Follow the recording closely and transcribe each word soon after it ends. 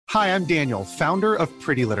Hi, I'm Daniel, founder of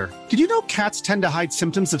Pretty Litter. Did you know cats tend to hide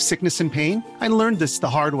symptoms of sickness and pain? I learned this the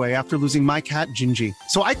hard way after losing my cat, Gingy.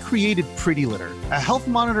 So I created Pretty Litter, a health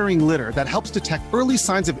monitoring litter that helps detect early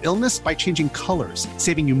signs of illness by changing colors,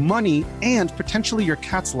 saving you money and potentially your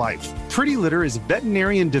cat's life. Pretty Litter is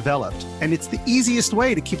veterinarian developed, and it's the easiest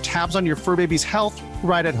way to keep tabs on your fur baby's health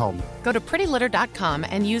right at home. Go to prettylitter.com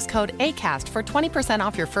and use code ACAST for 20%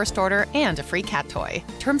 off your first order and a free cat toy.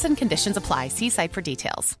 Terms and conditions apply. See site for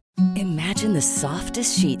details. Imagine the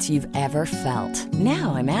softest sheets you've ever felt.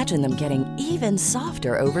 Now imagine them getting even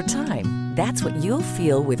softer over time. That's what you'll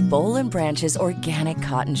feel with Boll & Branch's organic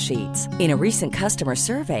cotton sheets. In a recent customer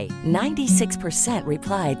survey, 96%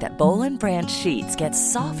 replied that Boll & Branch sheets get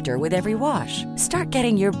softer with every wash. Start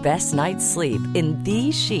getting your best night's sleep in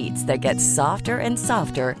these sheets that get softer and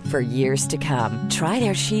softer for years to come. Try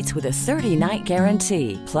their sheets with a 30-night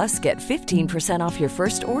guarantee. Plus, get 15% off your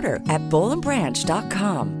first order at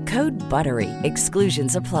bollandbranch.com. Code BUTTERY.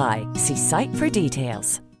 Exclusions apply. See site for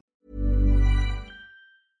details.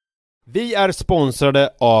 Vi är sponsrade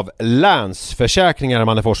av Länsförsäkringar,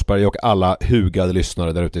 Manne Forsberg och alla hugade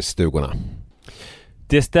lyssnare där ute i stugorna.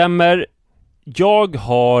 Det stämmer. Jag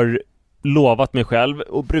har lovat mig själv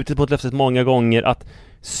och brutit mot löftet många gånger att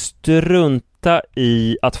strunta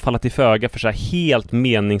i att falla till föga för så här helt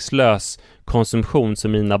meningslös konsumtion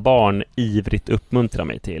som mina barn ivrigt uppmuntrar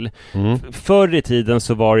mig till. Förr i tiden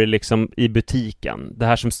så var det liksom i butiken, det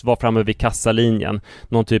här som var framme vid kassalinjen,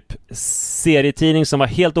 någon typ serietidning som var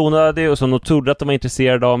helt onödig och som de trodde att de var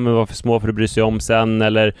intresserade av men var för små för att bry sig om sen,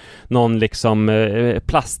 eller någon liksom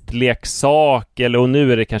plastleksak, eller, och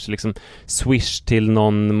nu är det kanske liksom Swish till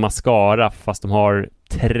någon mascara fast de har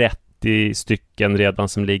 30 stycken redan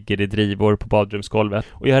som ligger i drivor på badrumsgolvet.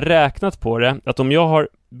 Och jag har räknat på det att om jag har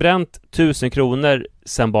bränt 1000 kronor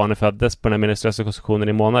sen barnen föddes på den här meningslösa konsumtionen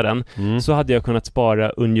i månaden, så hade jag kunnat spara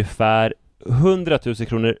ungefär 100 000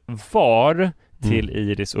 kronor var till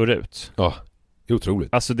Iris och Rut. Ja,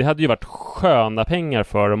 otroligt. Alltså det hade ju varit sköna pengar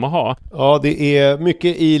för dem att ha. Ja, det är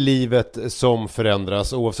mycket i livet som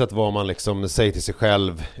förändras oavsett vad man liksom säger till sig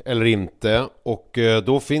själv eller inte. Och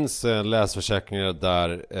då finns Länsförsäkringar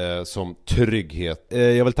där som trygghet.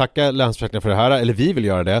 Jag vill tacka Länsförsäkringar för det här, eller vi vill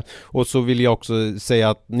göra det. Och så vill jag också säga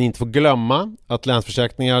att ni inte får glömma att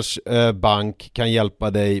Länsförsäkringars bank kan hjälpa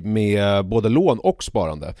dig med både lån och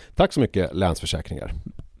sparande. Tack så mycket, Länsförsäkringar.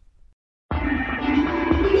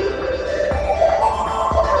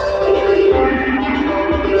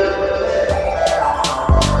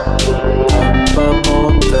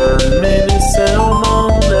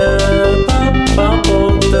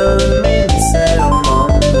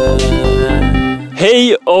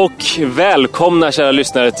 Hej och välkomna kära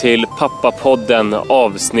lyssnare till Pappapodden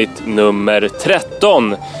avsnitt nummer 13.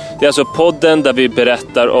 Det är alltså podden där vi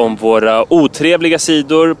berättar om våra otrevliga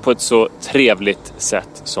sidor på ett så trevligt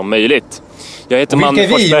sätt som möjligt. Jag heter Manne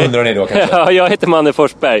Forsberg. Undrar ni då kanske? Ja, jag heter Manne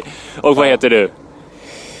Forsberg. Och vad heter du?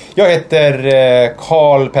 Jag heter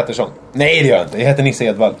Karl Pettersson. Nej, det gör jag inte. Jag heter Nisse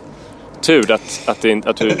Edvall. Tur att det inte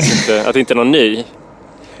är någon ny.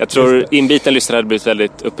 Jag tror inbiten lyssnare hade blivit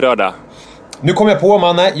väldigt upprörda. Nu kom jag på,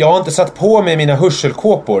 Manne, jag har inte satt på mig mina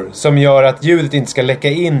hörselkåpor som gör att ljudet inte ska läcka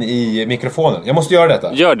in i mikrofonen. Jag måste göra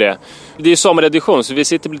detta. Gör det. Det är ju sommaredition så vi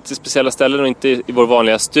sitter på lite speciella ställen och inte i vår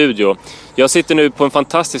vanliga studio. Jag sitter nu på en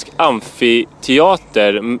fantastisk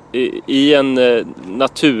amfiteater i en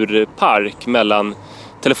naturpark mellan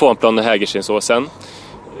Telefonplan och Hägerstensåsen.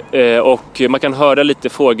 Och man kan höra lite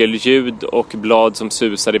fågelljud och blad som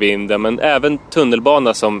susar i vinden, men även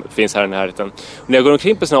tunnelbana som finns här i närheten. Och när jag går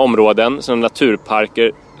omkring på sådana områden, sådana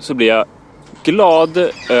naturparker, så blir jag glad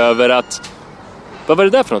över att... Vad var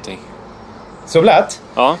det där för någonting? Så lätt?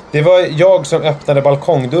 Ja. Det var jag som öppnade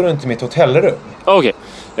balkongdörren till mitt hotellrum. Okej.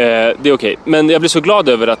 Det är okej. Men jag blir så glad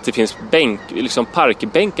över att det finns liksom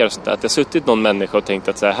parkbänkar och sånt där. Att jag suttit någon människa och tänkt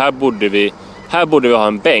att så här borde vi ha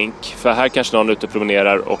en bänk. För här kanske någon ute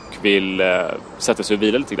promenerar och vill sätta sig och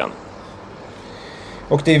vila lite grann.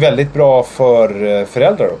 Och det är väldigt bra för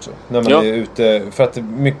föräldrar också. När man är ute. För att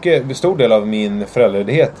stor del av min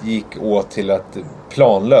föräldraledighet gick åt till att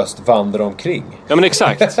planlöst vandra omkring. Ja, men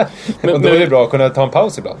exakt. Och då är det bra att kunna ta en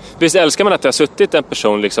paus ibland. Visst älskar man att det har suttit en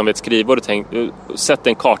person liksom vid ett skrivbord och sett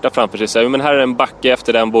en karta framför sig. Så, men här är en backe,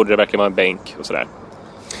 efter den borde det verkligen vara en bänk och sådär.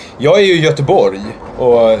 Jag är ju i Göteborg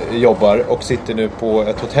och jobbar och sitter nu på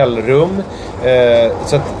ett hotellrum.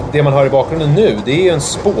 Så att det man har i bakgrunden nu, det är en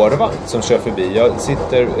spårvagn som kör förbi. Jag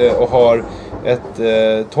sitter och har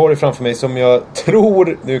ett torg framför mig som jag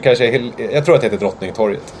tror, jag tror att det heter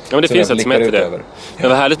Drottningtorget. Ja, men det finns ett som heter det. Det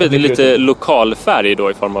var härligt med lite lokalfärg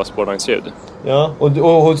då i form av spårvagnsljud. Ja, och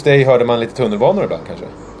hos dig hörde man lite tunnelbanor ibland kanske?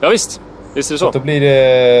 Ja visst. Visst är det så? Då blir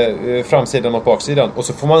det framsidan mot baksidan. Och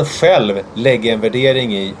så får man själv lägga en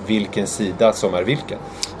värdering i vilken sida som är vilken.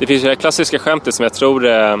 Det finns ju det här klassiska skämtet som jag tror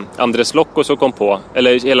Andres Lokko så kom på.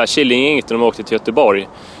 Eller hela Killinggänget när de åkte till Göteborg.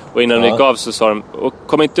 Och innan de gick av så sa de, och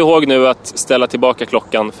kom inte ihåg nu att ställa tillbaka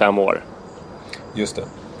klockan 5 år. Just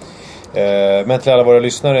det. Men till alla våra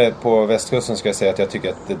lyssnare på västkusten ska jag säga att jag tycker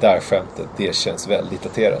att det där skämtet, det känns väldigt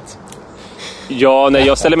daterat. Ja, nej,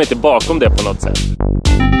 jag ställer mig inte bakom det på något sätt.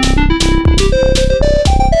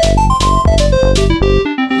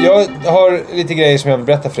 Jag har lite grejer som jag vill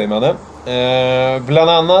berätta för dig, Manne. Bland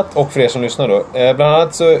annat, och för er som lyssnar då. Bland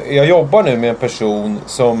annat så, jag jobbar nu med en person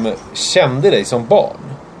som kände dig som barn.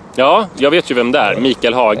 Ja, jag vet ju vem det är.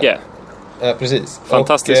 Mikael Hage. Precis.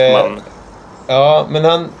 Fantastisk man. Ja,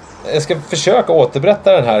 men jag ska försöka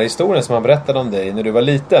återberätta den här historien som han berättade om dig när du var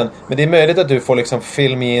liten. Men det är möjligt att du får liksom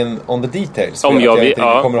fill in on the details. Om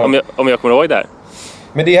jag kommer ihåg det här.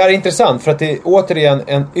 Men det här är intressant för att det är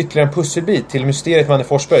återigen ytterligare en pusselbit till mysteriet Manne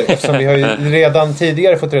Forsberg. Eftersom vi har ju redan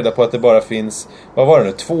tidigare fått reda på att det bara finns, vad var det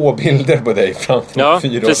nu, 2 bilder på dig fram till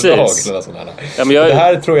 4 års dag. Ja, men jag det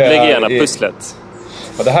här tror jag lägger gärna pusslet.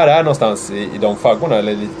 Ja, det här är någonstans i de faggorna,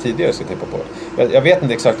 eller lite tidigare ska jag tippa på. Jag vet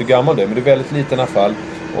inte exakt hur gammal du är, men du är väldigt liten i alla fall.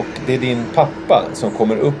 Och det är din pappa som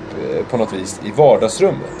kommer upp på något vis i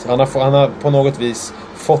vardagsrummet. Han har på något vis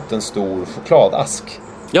fått en stor chokladask.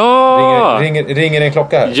 Ja! Ringer en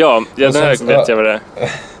klocka här? Ja, den här vet jag vad det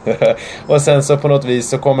är. Och sen så på något vis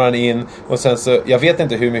så kommer han in. Och sen så, jag vet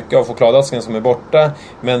inte hur mycket av chokladasken som är borta.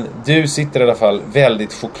 Men du sitter i alla fall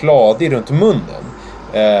väldigt chokladig runt munnen.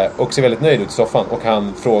 Och ser väldigt nöjd ut i soffan. Och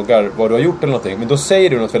han frågar vad du har gjort eller någonting. Men då säger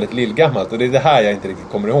du något väldigt lillgammalt. Och det är det här jag inte riktigt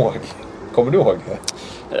kommer ihåg. Kommer du ihåg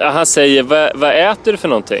det? Han säger, vad äter du för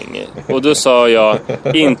någonting? Och då sa jag,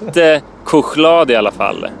 inte choklad i alla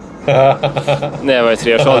fall. När jag var i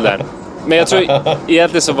 3-årsåldern. Men jag tror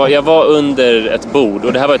egentligen så jag var under ett bord.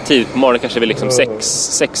 Och det här var tidigt på morgonen, kanske vid liksom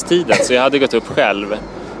 6-tiden. Så jag hade gått upp själv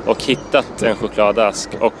och hittat en chokladask.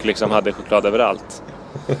 Och liksom hade choklad överallt.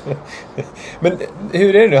 Men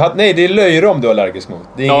hur är det nu? Nej, det är löjrom du är allergisk mot.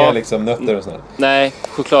 Det är inga liksom nötter och sånt. Nej,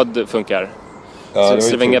 choklad funkar. Så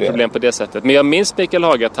det var inga problem på det sättet. Men jag minns Mikael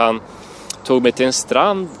Hage att han tog mig till en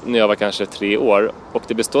strand när jag var kanske 3 år. Och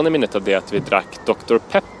det bestående minnet av det att vi drack Dr.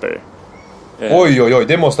 Pepper. Oj,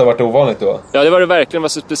 det måste ha varit ovanligt då. Ja, det var det verkligen, var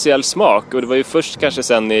så speciell smak. Och det var ju först kanske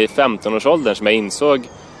sen i 15-årsåldern som jag insåg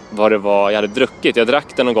vad det var jag hade druckit. Jag drack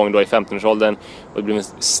den någon gång då i 15-årsåldern och det blev en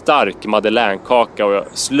stark madeleinekaka och jag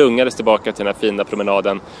slungades tillbaka till den här fina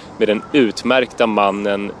promenaden med den utmärkta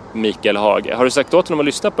mannen Mikael Hage. Har du sagt åt honom att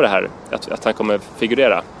lyssna på det här? Att han kommer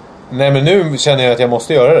figurera? Nej, men nu känner jag att jag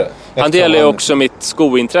måste göra det. Han delar ju också mitt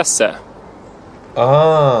skointresse.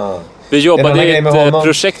 Ah. Vi jobbade i ett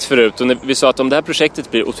projekt förut och vi sa att om det här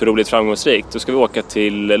projektet blir otroligt framgångsrikt då ska vi åka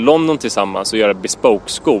till London tillsammans och göra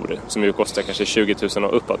bespoke-skor som ju kostar kanske 20 000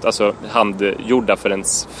 och uppåt. Alltså handgjorda för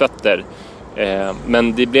ens fötter.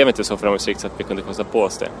 Men det blev inte så framgångsrikt så att vi kunde kosta på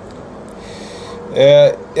oss det.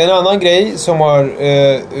 En annan grej som har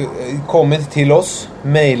kommit till oss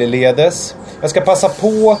mejlledes. Jag ska passa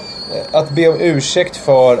på att be om ursäkt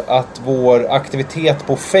för att vår aktivitet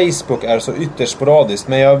på Facebook är så ytterst sporadiskt.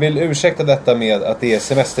 Men jag vill ursäkta detta med att det är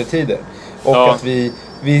semestertider. Och att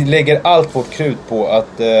vi lägger allt vårt krut på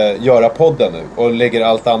att göra podden nu. Och lägger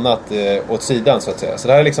allt annat åt sidan så att säga. Så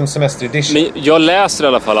det här är liksom semesteredition. Men jag läser i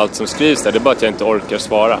alla fall allt som skrivs där. Det är bara att jag inte orkar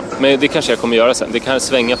svara. Men det kanske jag kommer göra sen. Det kan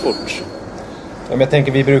svänga fort. Men jag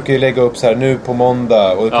tänker vi brukar ju lägga upp så här nu på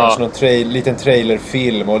måndag och kanske någon liten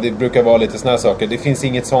trailerfilm och det brukar vara lite såna här saker. Det finns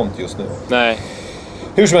inget sånt just nu. Nej.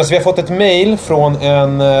 Hur som helst, vi har fått ett mejl från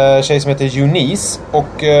en tjej som heter Eunice.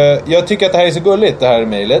 Och jag tycker att det här är så gulligt, det här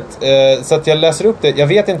mejlet. Så att jag läser upp det. Jag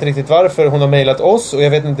vet inte riktigt varför hon har mejlat oss. Och jag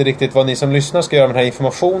vet inte riktigt vad ni som lyssnar ska göra med den här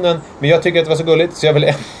informationen. Men jag tycker att det var så gulligt så jag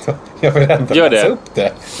vill ändå läsa upp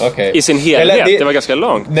det. Okay. I sin helhet, det var ganska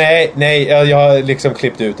långt. Nej, jag har liksom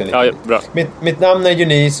klippt ut den lite. Ja, bra. Mitt namn är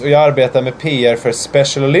Eunice och jag arbetar med PR för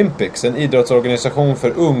Special Olympics. En idrottsorganisation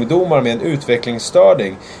för ungdomar med en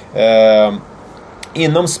utvecklingsstörning.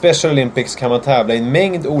 Inom Special Olympics kan man tävla i en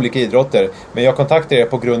mängd olika idrotter. Men jag kontaktar er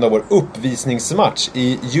på grund av vår uppvisningsmatch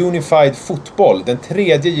i Unified Fotboll den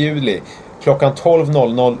 3 juli klockan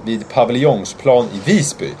 12.00 vid Paviljongsplan i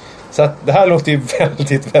Visby. Så att det här låter ju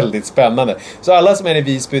väldigt, väldigt spännande. Så alla som är i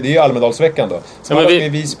Visby, det är ju Almedalsveckan då. Så alla som är i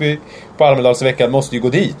Visby på Almedalsveckan måste ju gå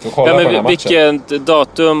dit och kolla på den här matchen. Vilket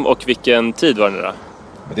datum och vilken tid var det nu då?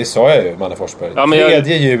 Men det sa jag ju, Manne Forsberg.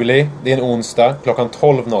 3 juli, det är en onsdag, klockan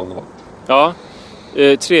 12.00. Ja,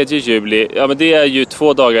 3 juli. Ja, men det är ju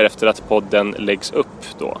 2 dagar efter att podden läggs upp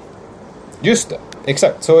då. Just det.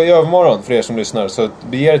 exakt. Så i övermorgon för er som lyssnar, så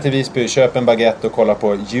bege er till Visby, köp en baguette och kolla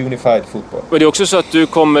på Unified Fotboll. Men det är också så att du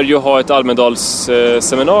kommer ju ha ett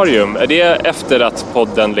Almedalsseminarium. Är det efter att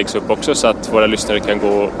podden läggs upp också, så att våra lyssnare kan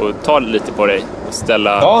gå och ta lite på dig och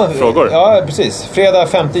ställa frågor? Ja, precis. Fredag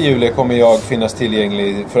 5 juli kommer jag finnas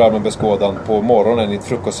tillgänglig för allmän beskådan på morgonen i ett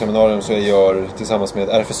frukostseminarium som jag gör tillsammans med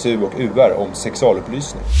RFSU och UR om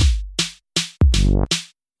sexualupplysning.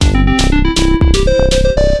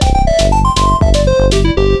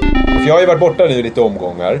 För jag har ju varit borta nu lite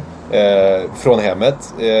omgångar från hemmet.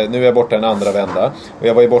 Nu är jag borta en andra vända. Och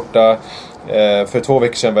jag var ju borta, för 2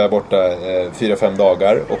 veckor sedan var jag borta 4-5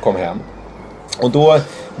 dagar och kom hem. Och då,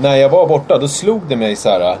 när jag var borta, då slog det mig så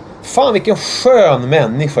här: fan vilken skön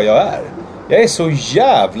människa jag är. Jag är så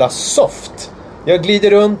jävla soft. Jag glider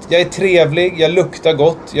runt, jag är trevlig, jag luktar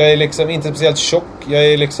gott. Jag är liksom inte speciellt tjock. Jag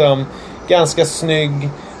är liksom ganska snygg.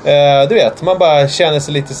 Du vet, man bara känner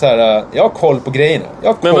sig lite så här. Jag har koll på grejerna.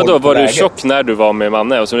 Men vadå, var du tjock när du var med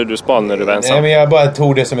Manne och så blev du span när du var ensam? Nej, men jag bara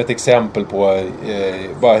tog det som ett exempel på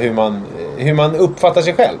bara hur man uppfattar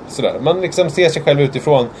sig själv sådär. Man liksom ser sig själv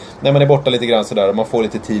utifrån när man är borta lite grann sådär, och man får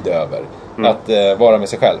lite tid över att vara med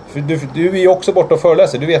sig själv. För du är ju också borta och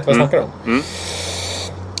föreläser, du vet vad jag snackar om.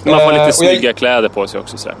 Man får lite snygga kläder på sig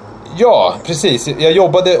också sådär. Ja, precis. Jag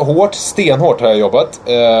jobbade hårt, stenhårt har jag jobbat.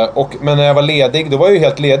 Men när jag var ledig, då var jag ju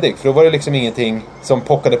helt ledig. För då var det liksom ingenting som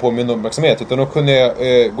pockade på min uppmärksamhet. Utan då kunde jag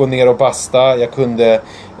gå ner och basta. Jag kunde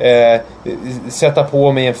sätta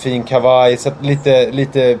på mig en fin kavaj,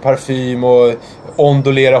 lite parfym och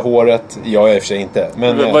ondulera håret. Jag är i och för sig inte.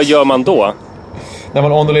 Men, vad gör man då? När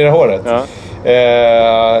man ondulerar håret? Ja.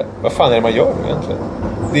 Vad fan är det man gör egentligen?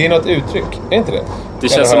 Det är något uttryck, är inte det? Det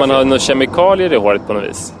känns som man har några kemikalier i håret på något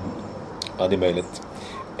vis. Ja, det är möjligt.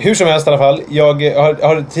 Hur som helst i alla fall. Jag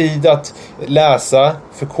har tid att läsa,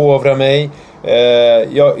 förkovra mig.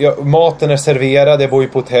 Maten är serverad, jag bor ju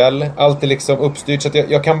på hotell. Allt är liksom uppstyrt, så att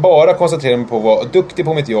jag kan bara koncentrera mig på att vara duktig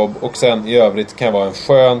på mitt jobb. Och sen i övrigt kan jag vara en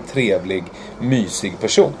skön, trevlig, mysig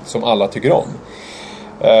person som alla tycker om.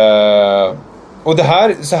 Och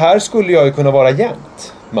så här skulle jag ju kunna vara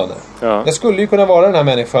jämt, Manne. Ja. Jag skulle ju kunna vara den här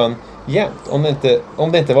människan jämt,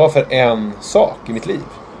 om det inte var för en sak i mitt liv.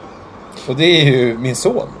 Och det är ju min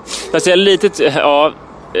son. Fast jag är lite... Ja,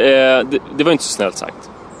 det var inte så snällt sagt.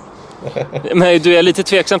 Men du är lite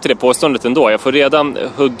tveksam till det påståendet ändå. Jag får redan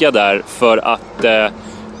hugga där för att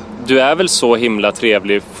du är väl så himla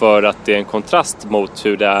trevlig för att det är en kontrast mot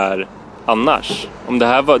hur det är annars. Om det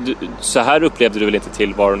här var... Så här upplevde du väl inte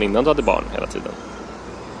tillvaron innan du hade barn hela tiden?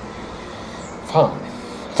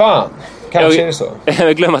 Fan. Kanske är det så.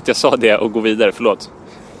 Jag glömmer att jag sa det och gå vidare, förlåt.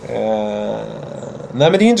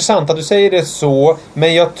 Nej, men det är intressant att du säger det så.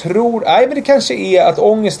 Men jag tror... Nej, men det kanske är att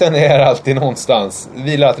ångesten är alltid någonstans.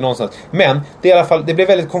 Vilar alltid någonstans. Men det är i alla fall, det blev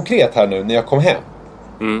väldigt konkret här nu när jag kom hem.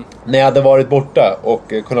 När jag hade varit borta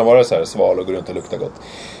och kunde vara så här sval och gå runt och lukta gott.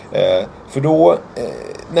 För då,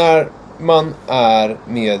 när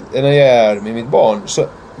jag är med mitt barn, så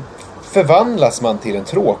förvandlas man till en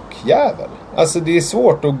tråkjävel. Alltså det är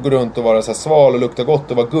svårt att gå runt och vara så här sval och lukta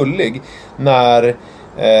gott och vara gullig när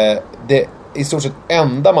det i stort sett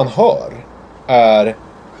enda man hör är: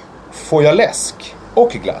 får jag läsk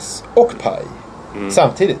och glass och paj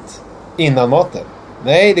samtidigt innan maten?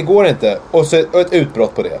 Nej, det går inte. Och så ett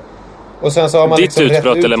utbrott på det. Och sen så har man ditt liksom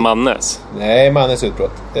utbrott eller Mannes? Nej, Mannes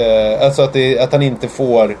utbrott. Alltså att han inte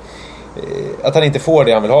får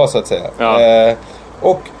det han vill ha, så att säga. Ja.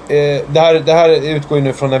 Det här utgår ju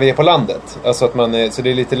nu från när vi är på landet. Alltså att så det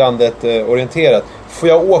är lite landet orienterat. Får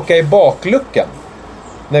jag åka i bakluckan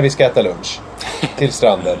när vi ska äta lunch till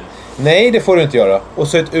stranden? Nej, det får du inte göra. Och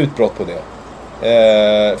så ett utbrott på det.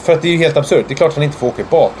 För att det är ju helt absurt. Det är klart att han inte får åka i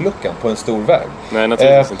bakluckan på en stor väg. Nej,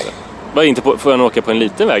 naturligtvis inte. Bara inte får han åka på en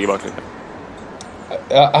liten väg i bakluckan?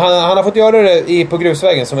 Han har fått göra det på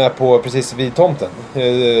grusvägen som är på precis vid tomten.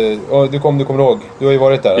 Och du kommer ihåg, du har ju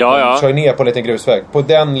varit där. Ja. Kör ner på en liten grusväg. På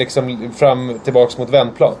den liksom fram tillbaks mot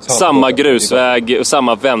vändplan. Samma grusväg och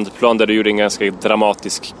samma vändplan där du gjorde en ganska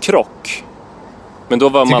dramatisk krock. Men då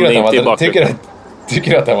var man inte i bakluckan.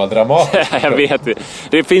 Tycker du att det var dramatiskt? Jag vet det.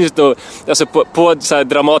 Det finns då, alltså på så här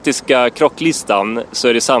dramatiska krocklistan så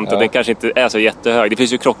är det sant att den kanske inte är så jättehög. Det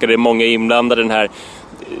finns ju krockar där det är många inblandade. Den här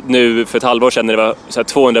nu för ett halvår sedan när det var så här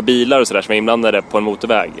 200 bilar och sådär som var inblandade på en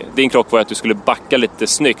motorväg. Din krock var att du skulle backa lite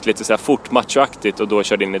snyggt, lite så här fort machoaktigt och då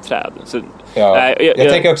körde in i träd. Så,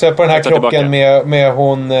 jag tänker också på den här krocken med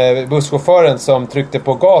hon busschauffören som tryckte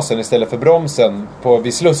på gasen istället för bromsen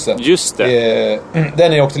vid Slussen. Just det.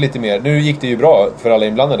 Den är också lite mer, nu gick det ju bra för alla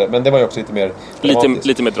inblandade, men det var ju också lite mer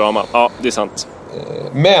lite mer drama. Ja, det är sant.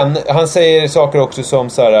 Men han säger saker också som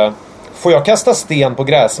så här: får jag kasta sten på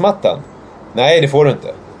gräsmattan? Nej, det får du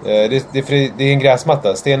inte. Det är en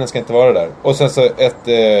gräsmatta. Stenen ska inte vara där. Och sen så ett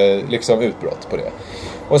liksom utbrott på det.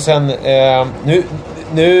 Och sen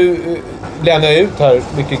nu lämnar jag ut här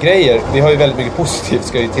mycket grejer. Vi har ju väldigt mycket positivt,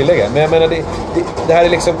 ska jag ju tillägga. Men jag menar, det här är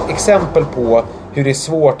liksom exempel på hur det är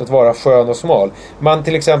svårt att vara skön och smal. Man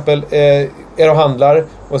till exempel är och handlar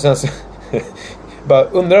och sen så bara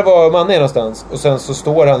undrar var man är någonstans. Och sen så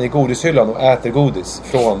står han i godishyllan och äter godis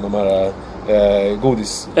från de här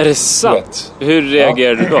godis. Är det sant? Hur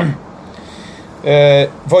reagerar du då?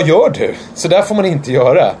 Vad gör du? Så där får man inte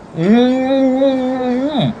göra.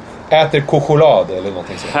 Äter choklad eller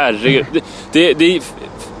någonting sånt. Herregud. Det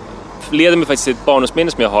leder mig faktiskt till ett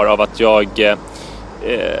barndomsminne som jag har av att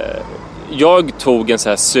jag tog en så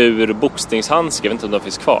här sur boxningshandske, jag vet inte om den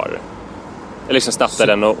finns kvar. Jag liksom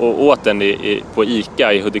snattade den och åt den på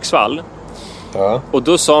Ica i Hudiksvall. Ja. Och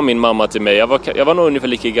då sa min mamma till mig, jag var nog ungefär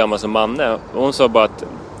lika gammal som Manne, och hon sa bara att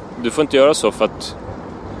du får inte göra så för att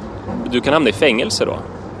du kan hamna i fängelse då.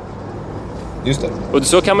 Just det. Och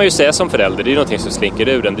så kan man ju säga som förälder, det är någonting som slinker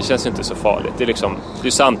ur den, det känns inte så farligt. Det är liksom, det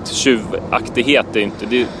är sant, tjuvaktighet är inte,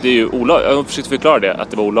 det är ju olagligt. Jag har försökt förklara det,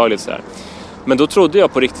 att det var olagligt så här. Men då trodde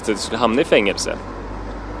jag på riktigt att jag skulle hamna i fängelse.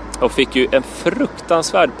 Och fick ju en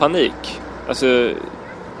fruktansvärd panik. Alltså,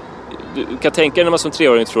 du kan tänka dig när man som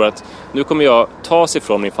 3-åring tror att nu kommer jag ta sig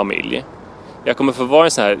från min familj. Jag kommer få vara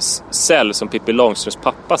en sån här cell som Pippi Långströms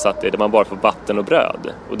pappa satt i, där man bara får vatten och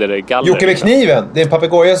bröd. Och där det är galler. Jocke med kniven! Det är en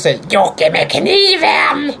papegoja som säger Jocke med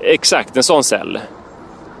kniven! Exakt, en sån cell.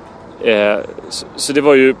 Så det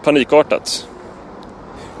var ju panikartat.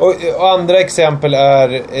 Och andra exempel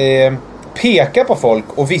är peka på folk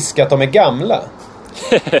och viska att de är gamla.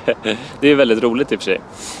 Det är väldigt roligt i och för sig.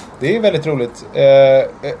 Det är väldigt roligt.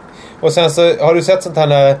 Och sen så har du sett sånt här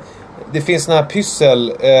när det finns sån här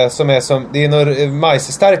pyssel som är som, det är någon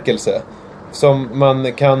majsstärkelse som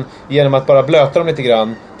man kan, genom att bara blöta dem lite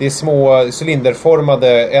grann, det är små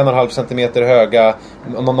cylinderformade 1,5 centimeter höga,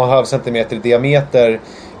 1,5 centimeter i diameter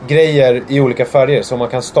grejer i olika färger som man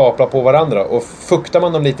kan stapla på varandra, och fuktar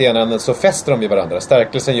man dem lite i en ände så fäster de vid varandra.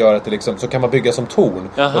 Stärkelsen gör att det liksom, så kan man bygga som torn.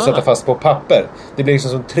 Aha. Och sätta fast på papper. Det blir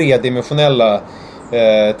liksom som tredimensionella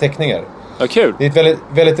teckningar. Ja, kul. Det är ett väldigt,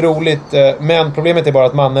 väldigt roligt, men problemet är bara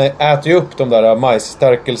att man äter ju upp de där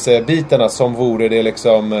majsstärkelsebitarna som vore det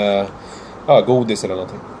liksom godis eller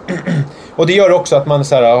någonting. Och det gör också att man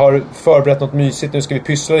så här, har förberett något mysigt, nu ska vi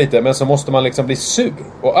pyssla lite, men så måste man liksom bli sur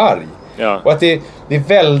och arg. Ja. Och att det är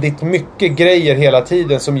väldigt mycket grejer hela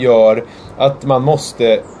tiden som gör att man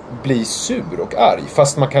måste bli sur och arg,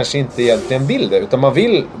 fast man kanske inte egentligen vill det, utan man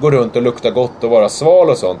vill gå runt och lukta gott och vara sval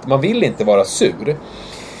och sånt. Man vill inte vara sur.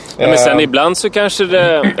 Ja, men sen ibland så kanske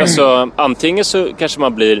det, alltså antingen så kanske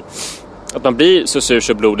man blir så sur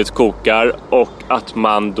så blodet kokar, och att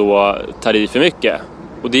man då tar i för mycket,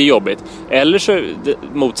 och det är jobbigt. Eller så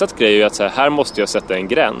motsatt grej är ju att så här måste jag sätta en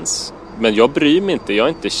gräns. Men jag bryr mig inte, jag är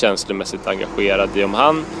inte känslomässigt engagerad i om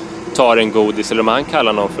han tar en godis eller om han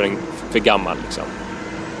kallar någon för gammal liksom.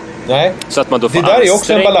 Nej. Så att man då får det där är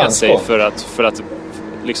också en balans sig för att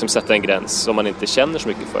liksom sätta en gräns som man inte känner så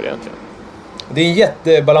mycket för egentligen. Det är en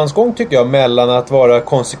jättebalansgång tycker jag, mellan att vara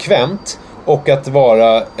konsekvent och att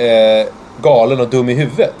vara galen och dum i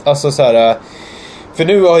huvudet. Alltså så här, för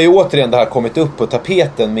nu har ju återigen det här kommit upp på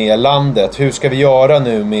tapeten med landet. Hur ska vi göra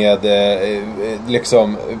nu med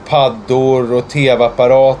liksom paddor och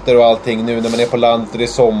tv-apparater och allting nu när man är på landet och det är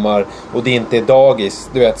sommar och det inte är dagis.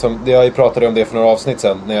 Du vet, som, jag pratade om det för några avsnitt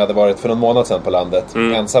sedan när jag hade varit för någon månad sedan på landet.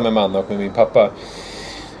 Ensam med Manna och med min pappa.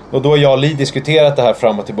 Och då har jag och Li diskuterat det här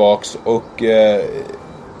fram och tillbaks, och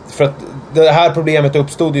för att det här problemet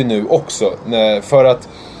uppstod ju nu också, för att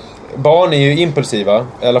barn är ju impulsiva,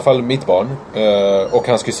 i alla fall mitt barn, och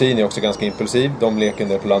hans kusin är också ganska impulsiv, de leker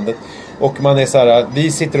där på landet, och man är så här,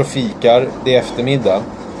 vi sitter och fikar, det är eftermiddag,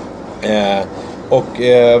 och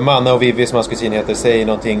Manna och Vivi som hans kusin heter säger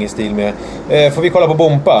någonting i stil med får vi kolla på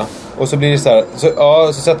Bompa? Och så blir det så här,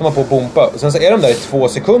 så sätter man på Bompa och sen så är de där i 2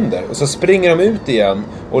 sekunder och så springer de ut igen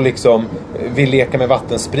och liksom vill leka med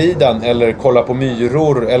vattenspridan eller kolla på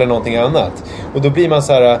myror eller någonting annat. Och då blir man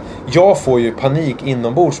så här, jag får ju panik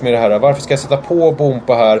inombords med det här. Varför ska jag sätta på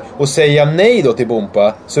Bompa här och säga nej då till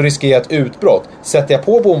Bompa, så riskerar jag ett utbrott. Sätter jag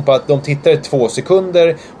på Bompa, de tittar i 2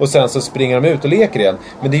 sekunder och sen så springer de ut och leker igen.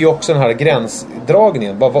 Men det är ju också den här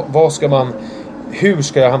gränsdragningen. Vad ska man... Hur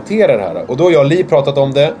ska jag hantera det här? Och då har jag och Li pratat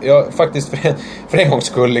om det. Jag har faktiskt för en gångs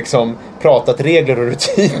skull liksom pratat regler och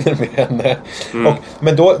rutiner med henne.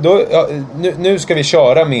 Men nu ska vi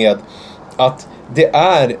köra med att det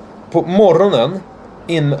är på morgonen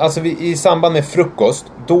alltså i samband med frukost,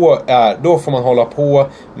 då får man hålla på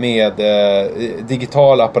med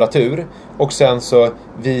digital apparatur. Och sen så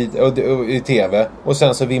i tv. Och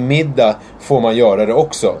sen så vid middag får man göra det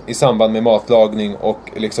också. I samband med matlagning och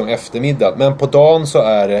liksom eftermiddag. Men på dagen så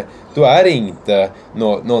är det inte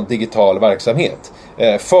någon digital verksamhet.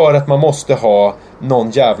 För att man måste ha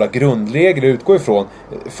någon jävla grundregel att utgå ifrån.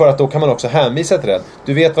 För att då kan man också hänvisa till den.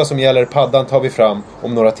 Du vet vad som gäller, paddan tar vi fram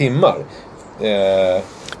om några timmar. Det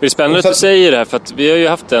är spännande att du säger det här, för att vi har ju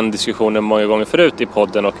haft den diskussionen många gånger förut i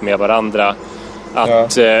podden och med varandra.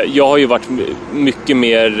 Att jag har ju varit mycket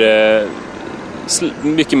mer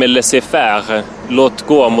laissez-faire, låt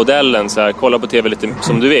gå modellen, så här, kolla på tv lite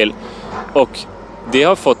som du vill. Och det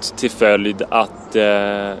har fått till följd att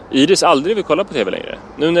Iris aldrig vill kolla på tv längre.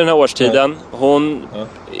 Nu under den här årstiden, hon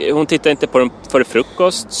tittar inte på den före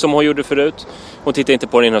frukost som hon gjorde förut. Hon tittar inte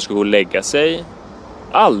på den innan hon ska gå och lägga sig.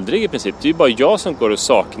 Aldrig i princip. Det är ju bara jag som går och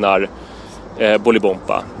saknar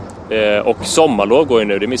Bolibompa. Och sommarlov går ju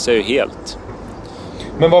nu, det missar jag ju helt.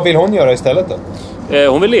 Men vad vill hon göra istället då?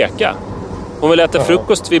 Hon vill leka. Hon vill äta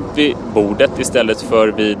frukost vid bordet istället för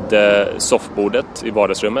vid soffbordet i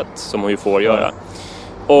vardagsrummet, som hon ju får göra.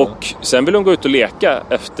 Och sen vill hon gå ut och leka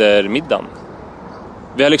efter middagen.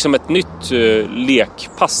 Vi har liksom ett nytt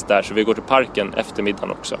lekpass där, så vi går till parken efter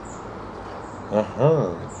middagen också. Aha.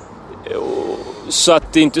 Så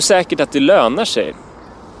att det är inte säkert att det lönar sig.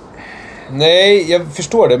 Nej, jag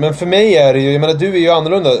förstår det. Men för mig är det ju, jag menar, du är ju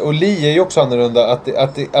annorlunda. Och Li är ju också annorlunda.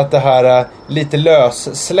 Att det här lite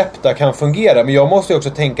lössläppta kan fungera. Men jag måste ju också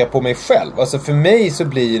tänka på mig själv. Alltså för mig så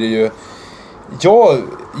blir det ju,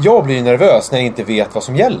 jag blir nervös när jag inte vet vad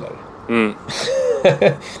som gäller.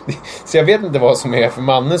 Så jag vet inte vad som är för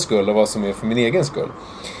mannens skull och vad som är för min egen skull.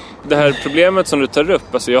 Det här problemet som du tar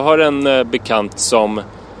upp, alltså jag har en bekant som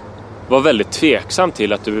var väldigt tveksam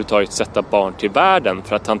till att överhuvudtaget sätta barn till världen,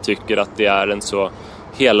 för att han tycker att det är en så,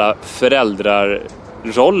 hela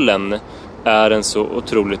föräldrarrollen är en så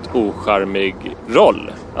otroligt ocharmig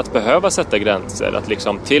roll. Att behöva sätta gränser, att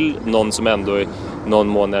liksom till någon som ändå i någon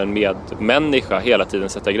mån är en medmänniska hela tiden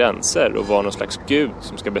sätta gränser och vara någon slags gud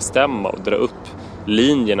som ska bestämma och dra upp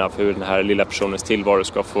linjerna för hur den här lilla personens tillvaro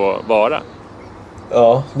ska få vara.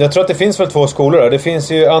 Ja, jag tror att det finns väl två skolor. Det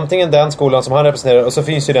finns ju antingen den skolan som han representerar, och så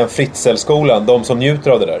finns ju den Fritzl-skolan, de som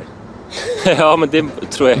njuter av det där. Ja, men det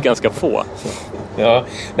tror jag är ganska få. Ja,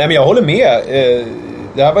 nej men jag håller med.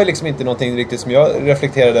 Det här var liksom inte någonting riktigt som jag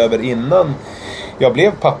reflekterade över innan jag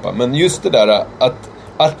blev pappa. Men just det där att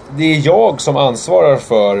det är jag som ansvarar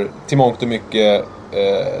för till mångt och mycket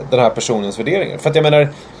den här personens värderingar. För att jag menar,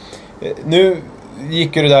 nu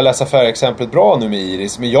gick ju det där läsa-affär-exemplet bra nu med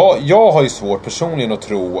Iris. Men jag har ju svårt personligen att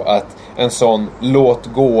tro att en sån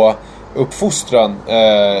låt-gå-uppfostran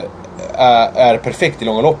är perfekt i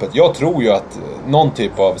långa loppet. Jag tror ju att någon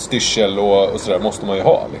typ av styrsel och sådär måste man ju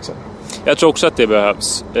ha liksom. Jag tror också att det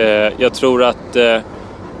behövs. Jag tror att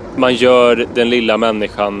man gör den lilla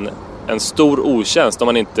människan en stor otjänst om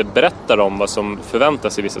man inte berättar om vad som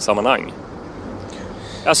förväntas i vissa sammanhang.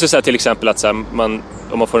 Alltså så här, till exempel att så här,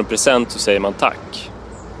 om man får en present så säger man tack.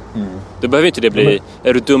 Då behöver inte det bli,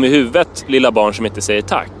 är du dum i huvudet, lilla barn som inte säger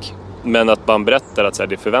tack. Men att man berättar att så här,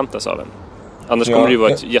 det förväntas av en. Annars kommer det ju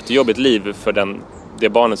vara ett jättejobbigt liv för det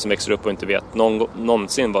barnet som växer upp och inte vet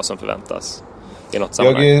någonsin vad som förväntas i något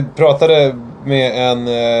sammanhang. Jag pratade med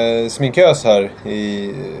en sminkös här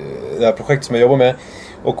i det här projektet som jag jobbar med.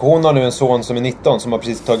 Och hon har nu en son som är 19 som har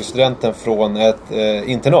precis tagit studenten från ett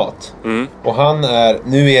internat. Och han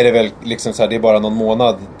nu är det väl liksom så här, det är bara någon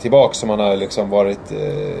månad tillbaka som han har liksom varit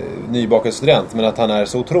nybakad student. Men att han är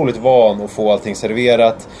så otroligt van att få allting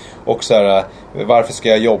serverat. Och så här, varför ska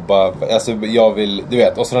jag jobba? Alltså jag vill, du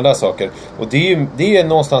vet, och sådana där saker. Och det är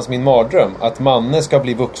någonstans min mardröm. Att mannen ska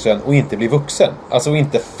bli vuxen och inte bli vuxen. Alltså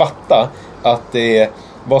inte fatta att det är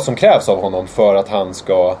vad som krävs av honom för att han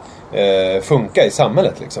ska funka i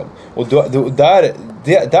samhället liksom. Och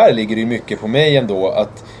där ligger det ju mycket på mig ändå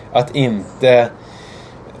att inte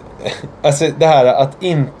alltså det här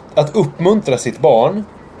att uppmuntra sitt barn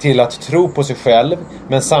till att tro på sig själv,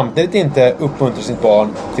 men samtidigt inte uppmuntra sitt barn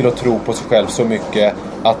till att tro på sig själv så mycket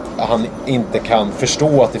att han inte kan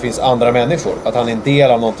förstå att det finns andra människor, att han är en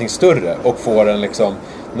del av någonting större och får en liksom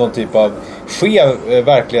någon typ av skev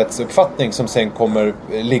verklighetsuppfattning som sen kommer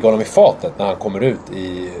ligga honom i fatet när han kommer ut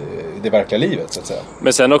i det verkliga livet så att säga.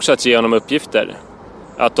 Men sen också att ge honom uppgifter.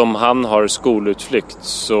 Att om han har skolutflykt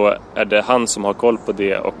så är det han som har koll på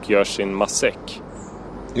det och gör sin matsäck.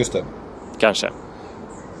 Just det. Kanske.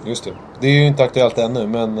 Just det. Det är ju inte aktuellt ännu,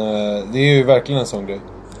 men det är ju verkligen en sån grej.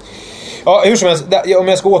 Ja, hur som helst, om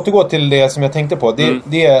jag ska återgå till det som jag tänkte på.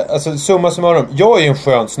 Det är, alltså summa summarum, jag är ju en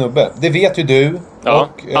skön snubbe. Det vet ju du. Ja,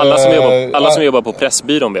 och, alla som jobbar på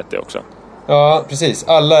Pressbyrån vet det också. Ja, precis.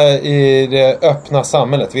 Alla i det öppna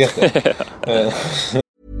samhället vet det.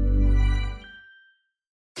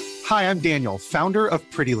 Hi, I'm Daniel, founder of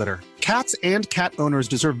Pretty Litter. Cats and cat owners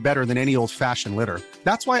deserve better than any old-fashioned litter.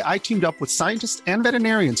 That's why I teamed up with scientists and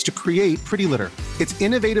veterinarians to create Pretty Litter. Its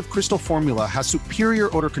innovative crystal formula has superior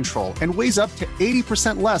odor control and weighs up to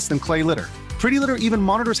 80% less than clay litter. Pretty Litter even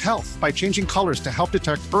monitors health by changing colors to help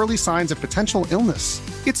detect early signs of potential illness.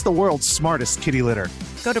 It's the world's smartest kitty litter.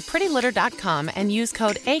 Go to prettylitter.com and use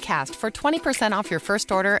code ACAST for 20% off your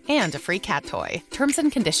first order and a free cat toy. Terms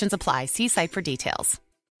and conditions apply. See site for details.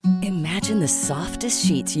 Imagine the softest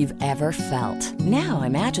sheets you've ever felt. Now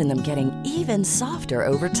imagine them getting even softer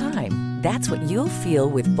over time. That's what you'll feel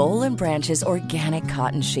with Boll & Branch's organic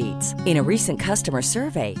cotton sheets. In a recent customer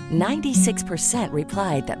survey, 96%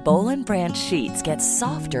 replied that Boll & Branch sheets get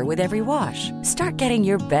softer with every wash. Start getting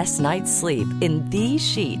your best night's sleep in these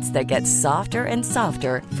sheets that get softer and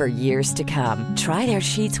softer for years to come. Try their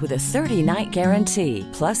sheets with a 30-night guarantee.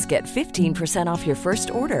 Plus, get 15% off your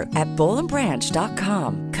first order at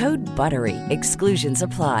bollandbranch.com. Code BUTTERY. Exclusions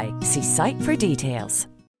apply. See site for details.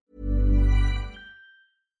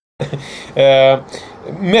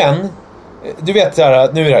 Men du vet så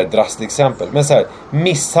här, nu är det här ett drastiskt exempel, men så här,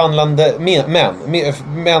 misshandlande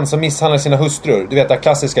män som misshandlar sina hustrur. Du vet det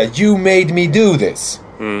klassiska "You made me do this".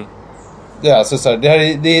 Det är alltså så här,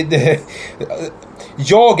 det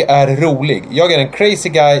jag är rolig. Jag är en crazy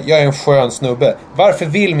guy, jag är en skön snubbe. Varför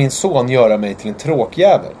vill min son göra mig till en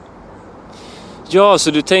tråkjävel? Ja,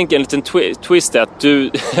 så du tänker en liten twist att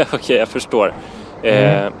du... Okej, jag förstår.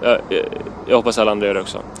 Jag hoppas alla andra gör det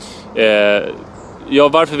också. Ja,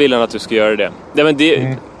 varför vill han att du ska göra det? Nej, men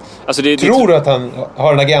det, alltså tror du att han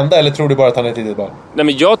har en agenda eller tror du bara att han är ett litet barn? Nej,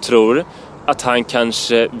 men jag tror att han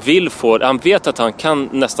kanske vill få... Han vet att han kan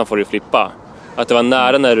nästan få det att flippa. Att det var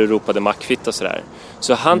nära när du ropade mackfitt och sådär.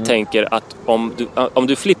 Så han tänker att om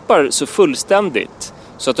du flippar så fullständigt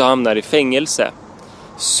så att du hamnar i fängelse,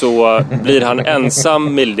 så blir han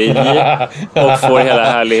ensam med liv och får hela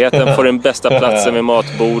härligheten, får den bästa platsen vid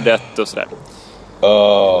matbordet och sådär.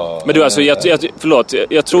 Men du, alltså,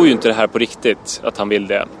 jag tror ju inte det här på riktigt att han vill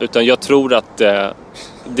det, utan jag tror att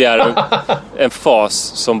det är en fas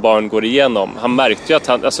som barn går igenom. Han märkte ju att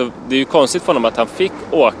alltså, det är ju konstigt för honom att han fick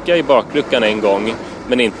åka i bakluckan en gång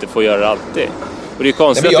men inte får göra det alltid. Och det är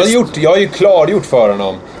konstigt. Nej, men jag har ju klargjort för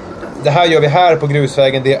honom. Det här gör vi här på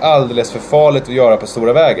grusvägen. Det är alldeles för farligt att göra på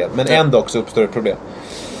stora vägen. Men ändå också uppstår ett problem.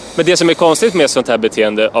 Men det som är konstigt med sånt här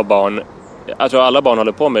beteende av barn, jag tror alla barn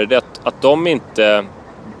håller på med det, är att de inte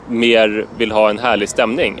mer vill ha en härlig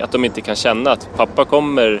stämning. Att de inte kan känna att pappa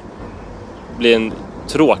kommer bli en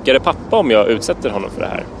tråkigare pappa om jag utsätter honom för det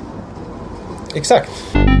här. Exakt.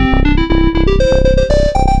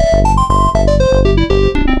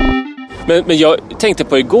 Men jag tänkte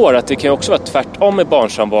på igår att det kan också vara tvärtom med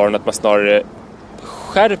barnsamvaron, att man snarare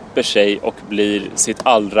skärper sig och blir sitt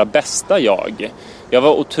allra bästa jag. Jag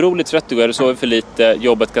var otroligt trött igår, jag sov för lite,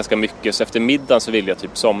 jobbat ganska mycket, så efter middagen så ville jag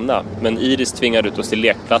typ somna. Men Iris tvingade ut oss till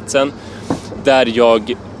lekplatsen där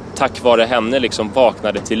jag tack vare henne liksom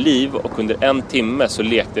vaknade till liv, och under 1 timme så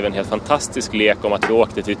lekte vi en helt fantastisk lek om att vi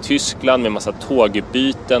åkte till Tyskland med massa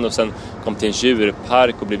tågbyten och sen kom till en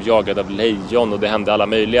djurpark och blev jagad av lejon, och det hände alla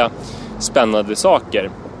möjliga spännande saker.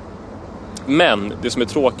 Men det som är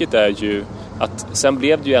tråkigt är ju att sen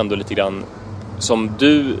blev det ju ändå lite grann som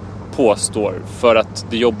du påstår, för att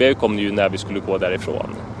det jobbiga kom ju när vi skulle gå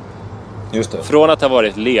därifrån. Just det. Från att ha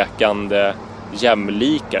varit lekande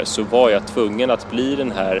jämlikar så var jag tvungen att bli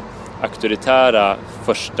den här auktoritära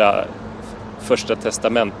första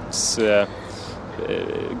testaments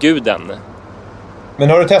guden. Men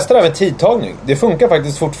har du testat det här med tidtagning? Det funkar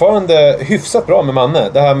faktiskt fortfarande hyfsat bra med Manne.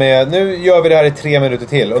 Det här med, nu gör vi det här i 3 minuter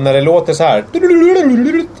till, och när det låter så här,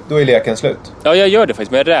 då är leken slut. Ja, jag gör det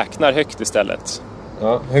faktiskt, men jag räknar högt istället.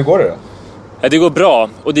 Ja, hur går det då? Ja, det går bra,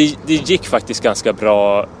 och det gick faktiskt ganska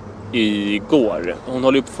bra igår. Hon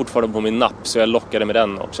håller ju fortfarande på min napp, så jag lockade med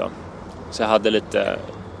den också. Så jag hade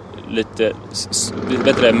lite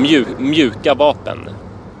mjuka vapen.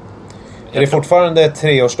 Är det fortfarande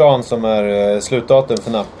 3-årsdagen som är slutdatum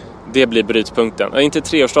för napp? Det blir brytpunkten. Ja, inte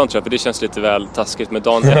 3-årsdagen tror jag, för det känns lite väl taskigt med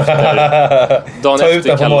dagen efter. Ta ut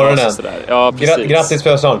den på morgonen. Ja, precis. Grattis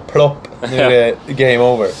födelsedagen, plopp. Nu är det game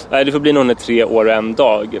over. Nej, det får bli nog 3 år och 1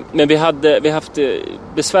 dag. Men vi har haft det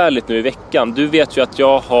besvärligt nu i veckan. Du vet ju att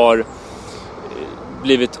jag har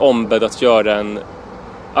blivit ombedd att göra en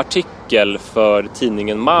artikel för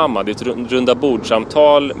tidningen Mama. Det är ett runda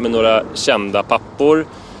bordsamtal med några kända pappor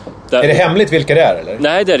Är det hemligt vilka det är, eller?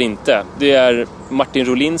 Nej, det är det inte. Det är Martin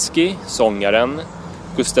Rolinski, sångaren.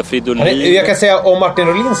 Gustaf Fridolin. Jag kan säga om Martin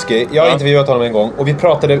Rolinski. Jag har intervjuat honom en gång. Och vi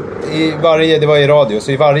pratade det var i radio.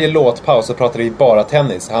 Så i varje låtpaus så pratade vi bara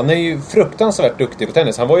tennis. Han är ju fruktansvärt duktig på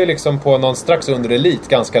tennis. Han var ju liksom på någon strax under elit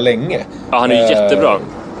ganska länge. Ja, han är jättebra.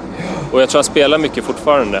 Och jag tror han spelar mycket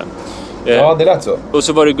fortfarande. Ja, det lät så. Och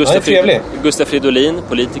så var det Gustaf Fridolin,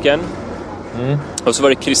 politikern. Och så var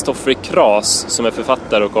det Kristoffer Kras som är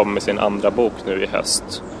författare och kommer med sin andra bok nu i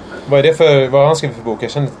höst. Vad har han skrivit för bok?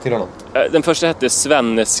 Jag känner inte till honom. Den första hette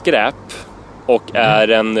Svenneskräp och är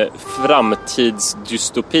en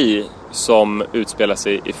framtidsdystopi som utspelar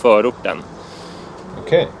sig i förorten.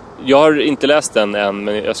 Okej. Jag har inte läst den än,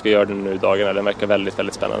 men jag ska göra den nu i dagarna. Den verkar väldigt,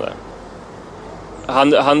 väldigt spännande.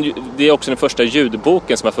 Det är också den första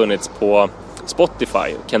ljudboken som har funnits på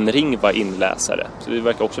Spotify. Ken Ring var inläsare, så det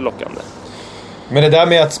verkar också lockande. Men det där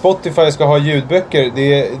med att Spotify ska ha ljudböcker,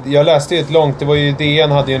 jag läste ju det var ju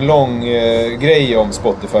DN hade ju en lång grej om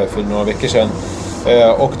Spotify för några veckor sedan.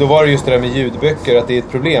 Och då var det just det där med ljudböcker, att det är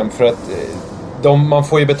ett problem för att man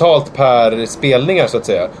får ju betalt per spelningar så att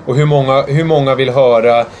säga. Och hur många vill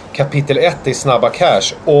höra kapitel 1 i Snabba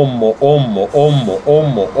Cash om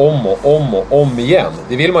igen?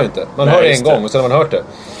 Det vill man ju inte. Man hör det en gång och sen har man hört det.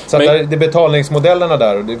 Så det är betalningsmodellerna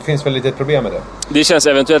där och det finns väl lite ett problem med det. Det känns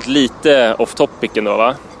eventuellt lite off topic ändå,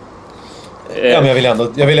 va? Ja, men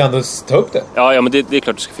jag vill ändå ta upp det. Ja, men det är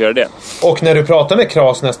klart du ska få göra det. Och när du pratar med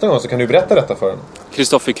Kras nästa gång så kan du berätta detta för honom.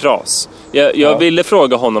 Kristoffer Kras. Jag ville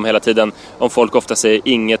fråga honom hela tiden om folk ofta säger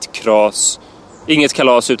inget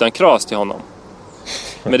kalas utan kras till honom.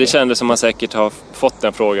 Men det kändes som man säkert har fått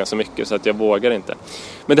den frågan så mycket så att jag vågar inte.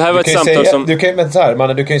 Men det här var ett samtal som... Du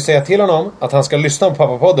kan ju säga till honom att han ska lyssna på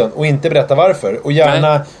Pappapodden och inte berätta varför. Och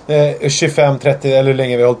gärna 25-30 eller hur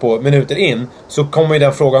länge vi har hållit på minuter in så kommer ju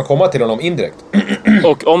den frågan komma till honom indirekt.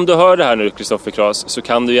 Och om du hör det här nu, Kristoffer Kras, så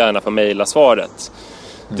kan du gärna få mejla svaret.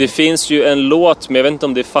 Det finns ju en låt, men jag vet inte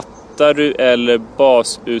om det Fattar du eller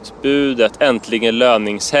basutbudet Äntligen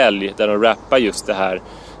löningshelg där de rappar just det här.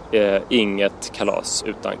 Inget kalas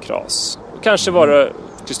utan kras. Kanske var det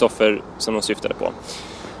Kristoffer som de syftade på.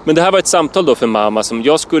 Men det här var ett samtal då för mamma som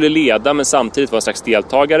jag skulle leda men samtidigt var en slags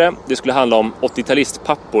deltagare. Det skulle handla om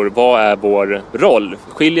 80-talistpappor. Vad är vår roll?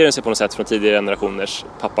 Skiljer den sig på något sätt från tidigare generationers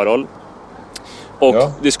papparoll? Och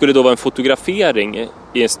det skulle då vara en fotografering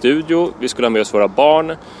i en studio. Vi skulle ha med oss våra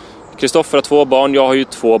barn. Kristoffer har 2 barn, jag har ju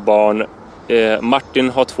 2 barn. Martin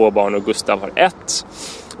har 2 barn och Gustav har 1.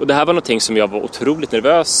 Och det här var någonting som jag var otroligt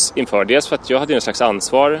nervös inför. Dels för att jag hade en slags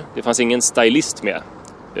ansvar. Det fanns ingen stylist med.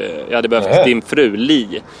 Jag hade behövt din fru,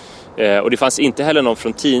 Li. Och det fanns inte heller någon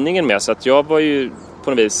från tidningen med. Så att jag var ju på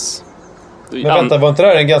något vis... Men vänta, var inte det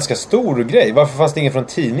här en ganska stor grej? Varför fanns det ingen från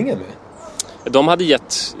tidningen med? De hade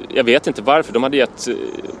gett... Jag vet inte varför. De hade gett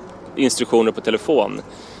instruktioner på telefon.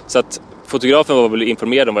 Så att fotografen var väl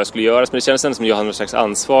informerad om vad jag skulle göra. Men det kändes ändå som att jag hade någon slags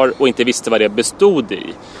ansvar och inte visste vad det bestod i.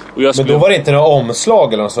 Och jag skulle... Men då var det inte några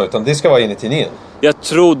omslag eller något så, utan det ska vara in i tidningen. Jag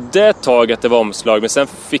trodde ett tag att det var omslag, men sen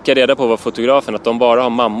fick jag reda på vad fotografen att de bara har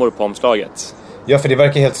mammor på omslaget. Ja, för det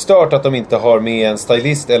verkar helt stört att de inte har med en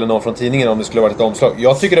stylist eller någon från tidningen om det skulle vara ett omslag.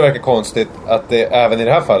 Jag tycker det verkar konstigt att det även i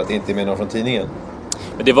det här fallet inte är med någon från tidningen.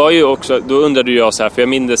 Men det var ju också, då undrade jag så här, för jag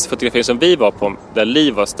minns fotografering som vi var på, där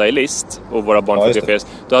Liv var stylist och våra barn fotograferades.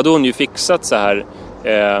 Då hade hon ju fixat så här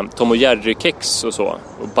Tom och Jerry-kex och så,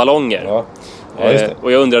 och ballonger. Ja.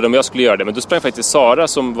 Och jag undrade om jag skulle göra det, men då sprang faktiskt Sara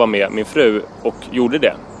som var med, min fru, och gjorde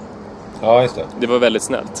det. Ja, just det. Det var väldigt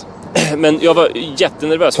snällt. Men jag var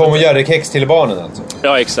jättenervös. Tom och Jerry-kex till barnen alltså?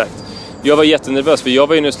 Ja, exakt. Jag var jättenervös för jag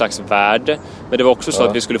var ju en slags värd. Men det var också så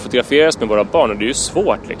att vi skulle fotograferas med våra barn. Och det är ju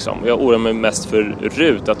svårt liksom. Jag oroade mig mest för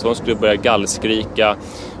Rut. Att hon skulle börja gallskrika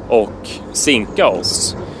och sinka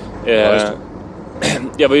oss.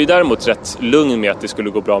 Jag var ju däremot rätt lugn med att det skulle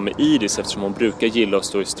gå bra med Iris. Eftersom hon brukar gilla att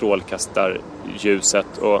stå i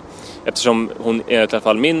strålkastarljuset. Och eftersom hon, i alla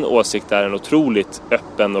fall min åsikt, är en otroligt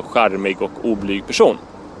öppen och charmig och oblyg person.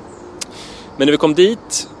 Men när vi kom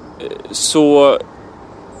dit så...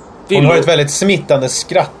 Hon har ett väldigt smittande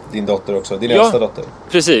skratt, din dotter också. Din äldsta dotter.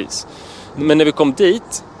 Precis. Men när vi kom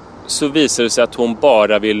dit så visade det sig att hon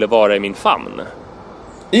bara ville vara i min famn.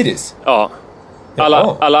 Iris? Ja.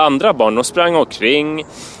 Alla andra barn, de sprang omkring,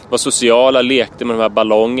 var sociala, lekte med de här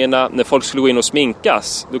ballongerna. När folk skulle gå in och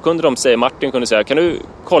sminkas, då kunde de säga, Martin kunde säga, kan du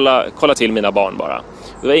kolla till mina barn bara?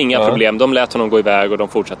 Det var inga problem, de lät honom gå iväg och de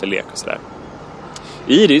fortsatte leka och sådär.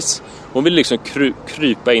 Iris, hon ville liksom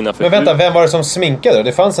krypa innanför. Men vänta, vem var det som sminkade?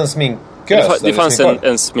 Det fanns en sminkös. Det fanns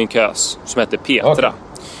en sminkös som hette Petra. Okay.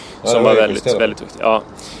 Som var väldigt, väldigt duktig. Ja.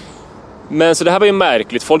 Men så det här var ju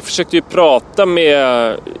märkligt. Folk försökte ju prata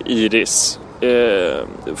med Iris.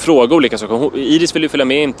 fråga olika saker. Iris ville följa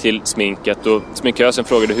med in till sminket och sminkösen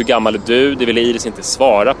frågade hur gammal är du? Det ville Iris inte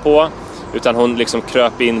svara på, utan hon liksom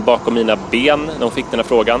kröp in bakom mina ben när hon fick den här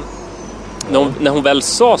frågan. När hon väl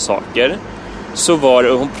sa saker så var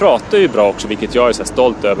det, och hon pratar ju bra också, vilket jag är så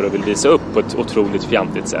stolt över och vill visa upp på ett otroligt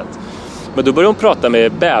fjantigt sätt. Men då började hon prata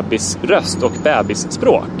med bebisröst och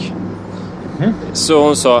bebisspråk. Så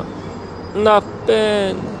hon sa napp,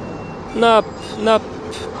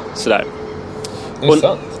 sådär.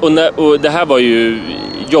 Och det här var ju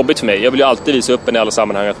jobbigt för mig. Jag vill ju alltid visa upp henne i alla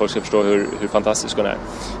sammanhang, att folk ska förstå hur fantastisk hon är.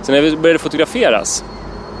 Så när vi började fotograferas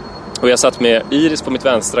och jag satt med Iris på mitt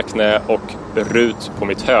vänstra knä och Rut på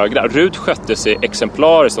mitt högra. Rut skötte sig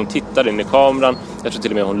exemplariskt, som tittade in i kameran. Jag tror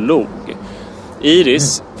till och med hon log.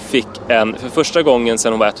 Iris fick för första gången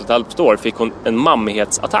sedan hon var 1,5 år fick hon en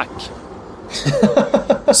mammighetsattack.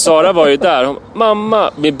 Sara var ju där, hon,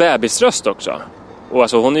 mamma, med bebisröst också. Och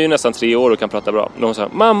alltså hon är ju nästan 3 år och kan prata bra. Men hon sa,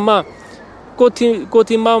 mamma, gå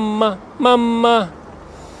till mamma.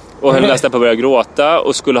 Och hon nästan på att börja gråta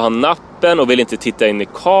och skulle ha nappen och ville inte titta in i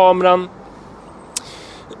kameran.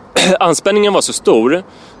 Anspänningen var så stor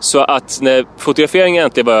så att när fotograferingen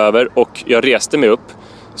äntligen var över och jag reste mig upp,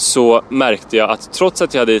 så märkte jag att trots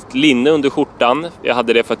att jag hade ett linne under skjortan, jag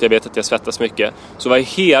hade det för att jag vet att jag svettas mycket, så var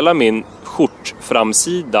hela min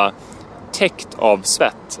skjortframsida täckt av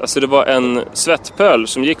svett. Alltså det var en svettpöl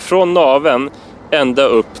som gick från naveln ända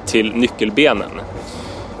upp till nyckelbenen.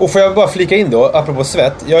 Och får jag bara flika in då, apropå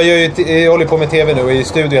svett. Jag håller på med tv nu i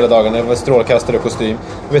studio hela dagen. Jag var strålkastare och kostym.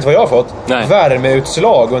 Och vet du vad jag har fått? Nej.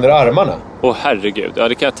 Värmeutslag under armarna. Åh herregud, ja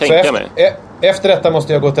det kan jag tänka mig. Efter detta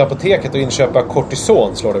måste jag gå till apoteket och inköpa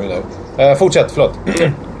kortison, slår det mig nu. Fortsätt, förlåt.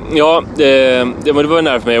 Ja, det var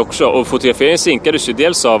nära för mig också. Och fotograferingen sinkades ju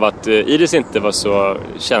dels av att Iris inte var så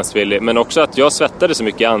känslig, men också att jag svettade så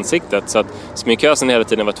mycket i ansiktet så att sminkösen hela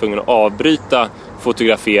tiden var tvungen att avbryta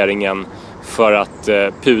fotograferingen för att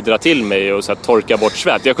pudra till mig och så att torka bort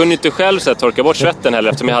svett. Jag kunde inte själv så att torka bort svetten heller,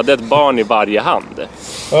 eftersom jag hade ett barn i varje hand.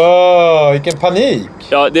 Vilken panik!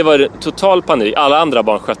 Ja, det var total panik. Alla andra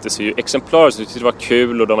barn skötte sig ju exemplariskt, så det var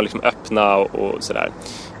kul och de var liksom öppna och sådär.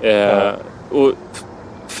 Och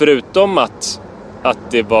förutom att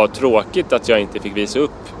det var tråkigt att jag inte fick visa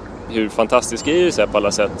upp hur fantastisk Iris är på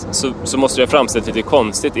alla sätt, så måste jag framställa lite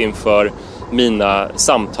konstigt inför mina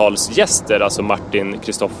samtalsgäster, alltså Martin,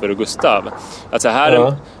 Kristoffer och Gustav. Alltså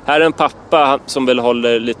här är en pappa som väl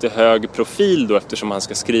håller lite hög profil då, eftersom han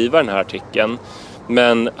ska skriva den här artikeln.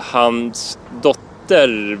 Men hans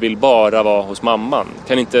dotter vill bara vara hos mamman.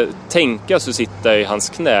 Kan inte tänka sig att sitta i hans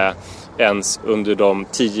knä ens under de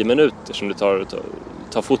 10 minuter som det tar att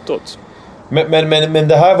ta fotot. Men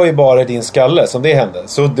det här var ju bara din skalle som det hände.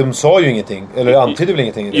 Så de sa ju ingenting, eller antydde väl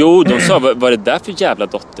ingenting? Jo, de sa, vad är det där för jävla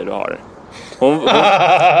dotter du har?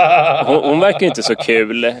 Hon verkar ju inte så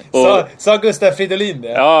kul. Sa Gustav Fridolin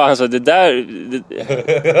det? Ja, alltså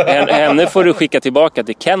henne får du skicka tillbaka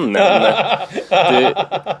till Kennen.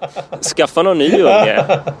 Skaffa någon ny unge.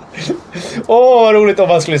 Vad roligt om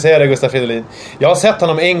man skulle säga det, Gustav Fridolin. Jag har sett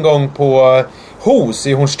honom en gång på Hos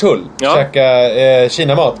i Hornstull. Käka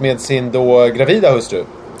kinamat med sin då gravida hustru.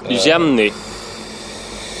 Jenny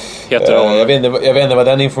heter hon. Jag vet inte vad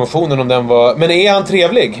den informationen om den var. Men är han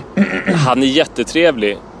trevlig? Han är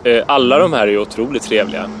jättetrevlig. Alla de här är ju otroligt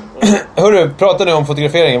trevliga. Hörru, prata nu om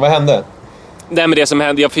fotograferingen. Vad hände? Nej, men det som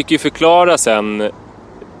hände, jag fick ju förklara sen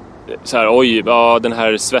så här, den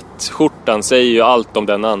här svettskjortan säger ju allt om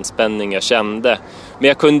den anspänning jag kände.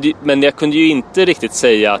 Men jag kunde ju inte riktigt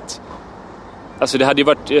säga att, alltså det hade ju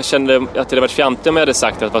varit, jag kände att det hade varit fjantigt om jag hade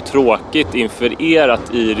sagt att det var tråkigt inför er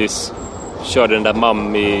att Iris körde den där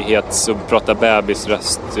mammighets- och prata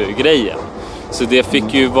bebisröst-grejen. Så det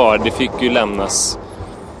fick ju lämnas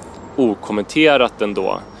okommenterat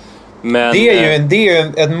ändå. Men det är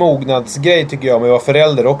ju en mognadsgrej tycker jag med att vara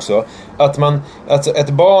förälder också. Att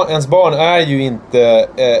ens barn är ju inte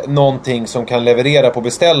någonting som kan leverera på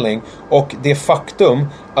beställning. Och det faktum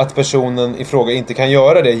att personen i fråga inte kan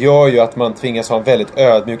göra det gör ju att man tvingas ha en väldigt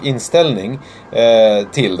ödmjuk inställning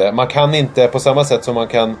till det. Man kan inte, på samma sätt som man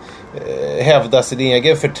kan hävda sin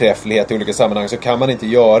egen förträfflighet i olika sammanhang, så kan man inte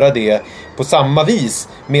göra det på samma vis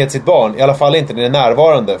med sitt barn. I alla fall inte när det är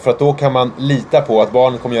närvarande. För att då kan man lita på att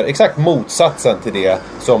barnet kommer göra exakt motsatsen till det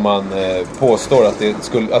som man påstår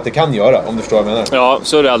att det kan göra, om du förstår vad jag menar. Ja,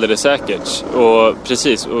 så är det alldeles säkert. Och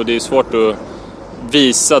precis, och det är svårt att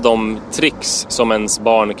visa de tricks som ens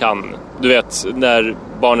barn kan. Du vet, när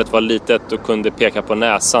barnet var litet och kunde peka på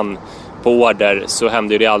näsan på order, så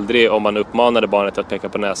hände det aldrig om man uppmanade barnet att peka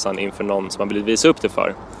på näsan inför någon som man ville visa upp det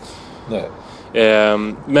för. Nej.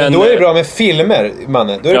 Men då är det bra med filmer,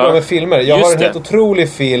 mannen. Då är det bra med filmer. Jag har en helt otrolig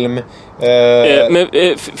film.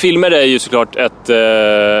 Filmer är ju såklart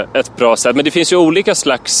ett bra sätt. Men det finns ju olika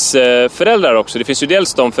slags föräldrar också. Det finns ju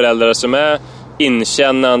dels de föräldrar som är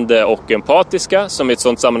inkännande och empatiska, som i ett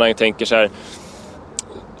sånt sammanhang tänker så här: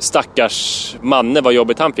 stackars Manne, vad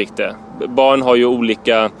jobbigt han fick det. Barn har ju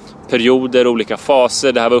olika perioder, olika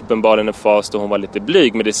faser. Det här var uppenbarligen en fas då hon var lite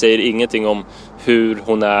blyg, men det säger ingenting om hur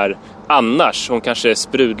hon är annars. Hon kanske är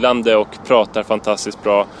sprudlande och pratar fantastiskt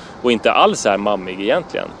bra och inte alls är mammig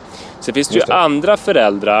egentligen. Så finns det ju andra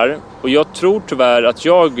föräldrar, och jag tror tyvärr att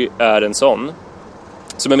jag är en sån,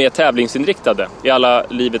 som är mer tävlingsinriktade i alla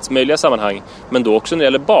livets möjliga sammanhang, men då också när det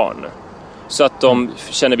gäller barn. Så att de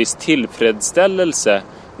känner viss tillfredsställelse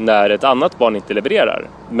när ett annat barn inte levererar,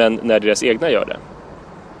 men när deras egna gör det.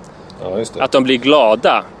 Ja, just det. Att de blir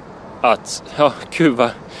glada att, gud vad,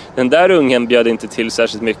 den där ungen bjöd inte till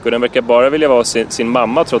särskilt mycket och den verkar bara vilja vara sin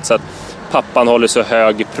mamma, trots att pappan håller så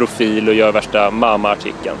hög profil och gör värsta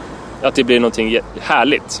mamma-artikeln. Att det blir någonting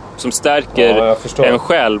härligt som stärker en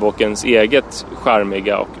själv och ens eget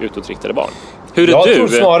charmiga och utåtriktade barn. Hur är du? Tror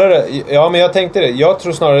snarare, men jag tänkte det. Jag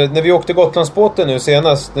tror snarare, när vi åkte Gotlandsbåten nu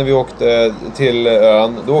senast, när vi åkte till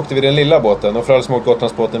ön, då åkte vi den lilla båten. Och för alla som åkt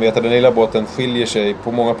Gotlandsbåten vet att den lilla båten skiljer sig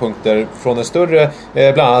på många punkter från den större,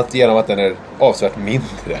 bland annat genom att den är avsevärt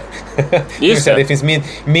mindre. Just det. Det finns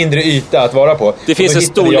mindre yta att vara på. Det finns en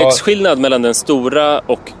storleksskillnad mellan den stora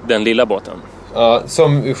och den lilla båten. Ja,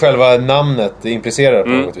 som själva namnet implicerar på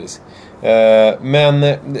något vis.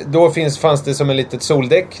 Men då fanns det som en litet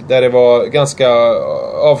soldäck där det var ganska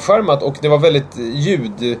avskärmat och det var väldigt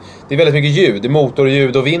det är väldigt mycket ljud,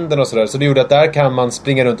 motorljud och vinden och sådär, så det gjorde att där kan man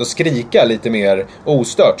springa runt och skrika lite mer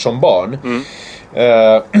ostört som barn.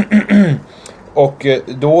 Och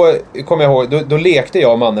då kommer jag ihåg, då lekte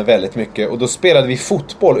jag och mannen väldigt mycket och då spelade vi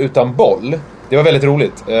fotboll utan boll. Det var väldigt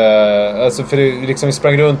roligt. Alltså för det, liksom, vi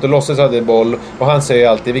sprang runt och låtsades hade boll. Och han säger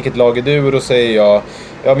alltid, vilket lag är du? Och då säger jag,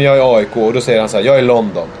 men jag är AIK. Och då säger han så här, jag är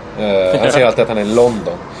London. Han säger alltid att han är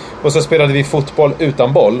London. Och så spelade vi fotboll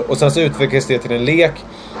utan boll. Och sen så utvecklades det till en lek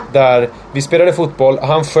där vi spelade fotboll.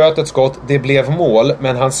 Han sköt ett skott, det blev mål,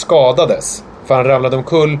 men han skadades. För han ramlade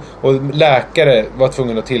omkull och läkare var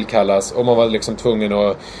tvungen att tillkallas och man var liksom tvungen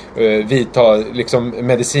att vidta liksom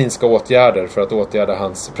medicinska åtgärder för att åtgärda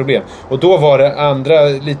hans problem. Och då var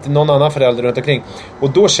det någon annan förälder runt omkring. Och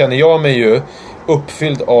då känner jag mig ju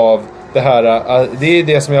uppfylld av det här, det är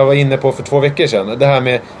det som jag var inne på för 2 veckor sedan. Det här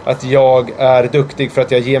med att jag är duktig för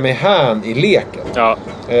att jag ger mig hän i leken. Ja.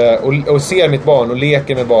 Och ser mitt barn och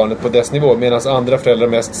leker med barnet på dess nivå. Medan andra föräldrar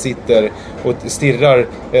mest sitter och stirrar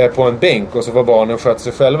på en bänk och så får barnen sköta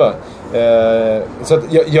sig själva. Så att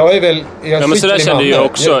jag är väl... men så där kände jag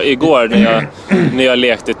också igår när jag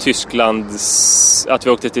lekte att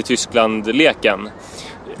vi åkte till Tyskland-leken.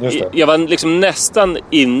 Jag var liksom nästan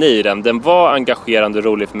inne i den. Den var engagerande och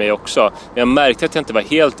rolig för mig också. Men jag märkte att jag inte var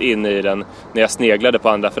helt inne i den när jag sneglade på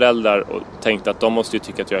andra föräldrar och tänkte att de måste ju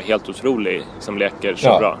tycka att jag är helt otrolig som leker så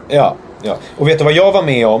bra. Ja. Och vet du vad jag var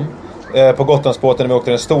med om på Gotlandsbåten när vi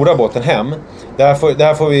åkte den stora båten hem?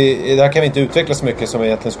 Där kan vi inte utveckla så mycket som jag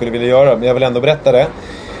egentligen skulle vilja göra, men jag vill ändå berätta det.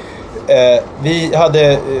 Vi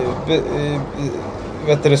hade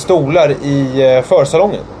stolar i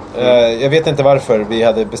försalongen. Jag vet inte varför vi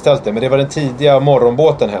hade beställt det, men det var den tidiga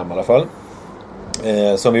morgonbåten hem i alla fall,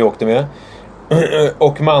 som vi åkte med.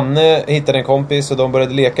 Och Manne hittade en kompis och de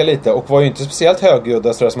började leka lite och var ju inte speciellt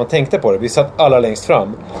högljudda sådär som man tänkte på det. Vi satt alla längst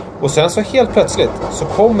fram. Och sen så helt plötsligt så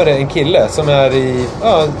kommer det en kille som är i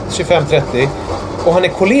 25-30 och han är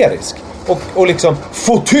kolerisk. Och liksom,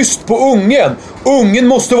 få tyst på ungen. Ungen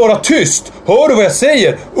måste vara tyst. Hör du vad jag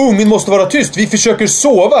säger? Ungen måste vara tyst. Vi försöker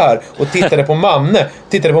sova här. Och tittade på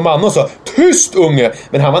Manne och sa, tyst unge.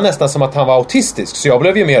 Men han var nästan som att han var autistisk. Så jag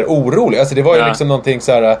blev ju mer orolig. Alltså det var ju liksom någonting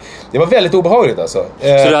så här. Det var väldigt obehagligt alltså.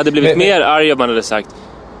 Så du hade blivit mer arg om man hade sagt,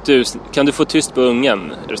 du, kan du få tyst på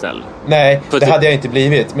ungen? Är du snäll? Nej, det hade jag inte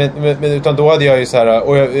blivit. Men utan då hade jag ju så här.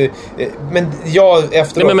 Men jag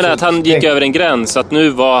efteråt... Nej, men att han gick över en gräns. Att nu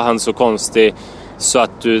var han så konstig så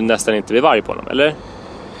att du nästan inte blev arg på honom, eller?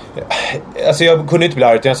 Alltså jag kunde inte bli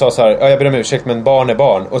arg. Jag sa så här, jag ber om ursäkt, men barn är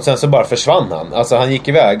barn. Och sen så bara försvann han. Alltså han gick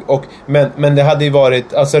iväg. Men det hade ju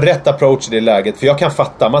varit alltså rätt approach i det läget. För jag kan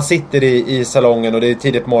fatta, man sitter i salongen och det är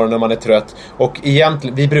tidigt på morgonen när man är trött. Och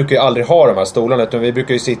egentligen, vi brukar ju aldrig ha de här stolarna, utan vi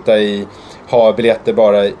brukar ju ha biljetter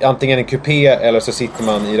bara antingen en kupé eller så sitter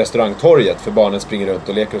man i restaurangtorget för barnen springer runt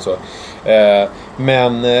och leker och så.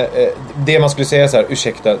 Men det man skulle säga så här,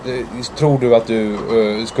 ursäkta, tror du att du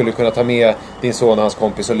skulle kunna ta med din son och hans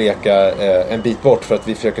kompis och leka en bit bort för att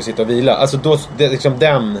vi försöker sitta och vila? Alltså då, det, liksom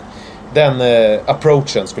Den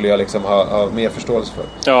approachen skulle jag liksom ha mer förståelse för.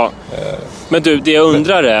 Ja, men du, det jag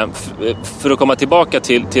undrar är, för att komma tillbaka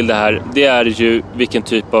till det här, det är ju vilken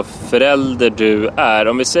typ av förälder du är.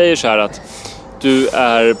 Om vi säger så här att du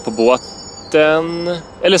är på båten,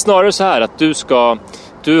 eller snarare så här att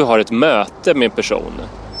du har ett möte med en person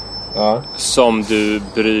som du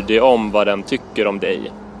bryr dig om vad den tycker om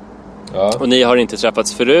dig. Ja. Och ni har inte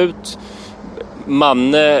träffats förut.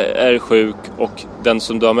 Manne är sjuk och den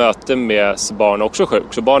som du har möte med barn är också sjuk,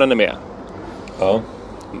 så barnen är med. Ja.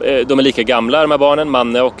 De är lika gamla, de här barnen,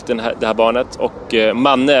 Manne och det här barnet. Och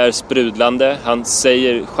Manne är sprudlande, han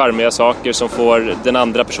säger charmiga saker som får den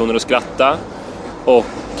andra personen att skratta.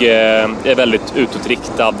 Och är väldigt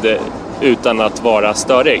utåtriktad utan att vara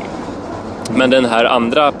störig. Men den här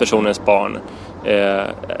andra personens barn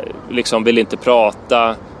liksom vill inte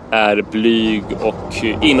prata, är blyg och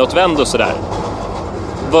inåtvänd och sådär.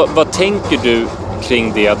 Vad tänker du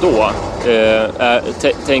kring det då?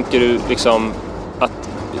 Tänker du liksom att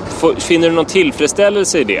finner du någon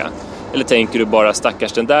tillfredsställelse i det? Eller tänker du bara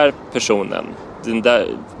stackars den där personen? Den där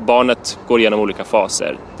barnet går igenom olika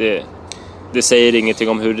faser. Det säger ingenting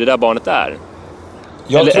om hur det där barnet är.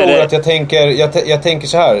 Jag tänker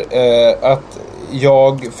så här att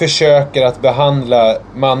jag försöker att behandla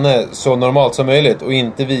Manne så normalt som möjligt och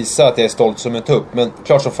inte visa att jag är stolt som en tupp. Men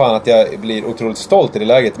klart så fan att jag blir otroligt stolt i det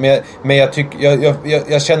läget. Men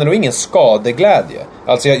jag känner nog ingen skadeglädje.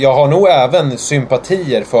 Alltså jag har nog även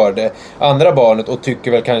sympatier för det andra barnet och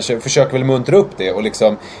försöker väl muntra upp det och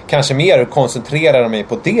liksom kanske mer koncentrera mig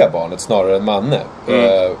på det barnet snarare än Manne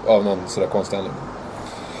av någon sådär konstig anledning.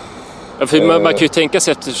 Ja, för man kan ju tänka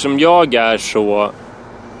sig, eftersom jag är så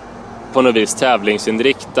på något vis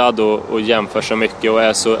tävlingsinriktad och jämför så mycket och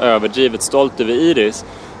är så överdrivet stolt över Iris,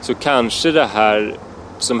 så kanske det här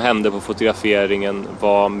som hände på fotograferingen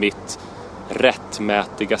var mitt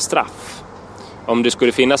rättmätiga straff. Om det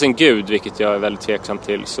skulle finnas en gud, vilket jag är väldigt tveksam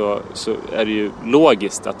till, så är det ju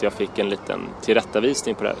logiskt att jag fick en liten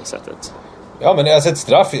tillrättavisning på det här sättet. Ja, men alltså ett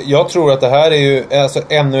straff. Jag tror att det här är ju alltså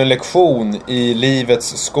ännu en lektion i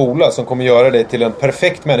livets skola som kommer göra dig till en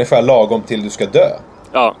perfekt människa lagom till du ska dö.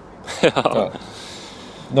 Ja. Ja.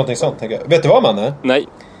 Någonting sånt, tänker jag. Vet du vad, Manne? Nej.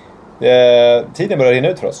 Tiden börjar rinna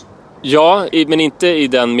ut för oss. Ja, men inte i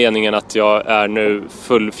den meningen att jag är nu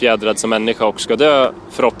fullfjädrad som människa och ska dö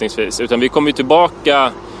förhoppningsvis. Utan vi kommer ju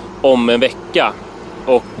tillbaka om en vecka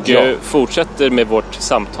och fortsätter med vårt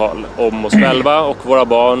samtal om oss själva och våra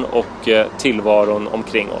barn och tillvaron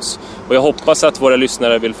omkring oss. Och jag hoppas att våra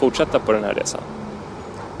lyssnare vill fortsätta på den här resan.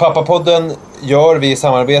 Pappapodden gör vi i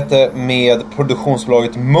samarbete med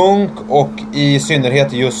produktionsbolaget Munk och i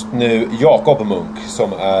synnerhet just nu Jakob Munk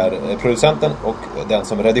som är producenten och den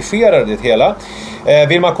som redigerar det hela.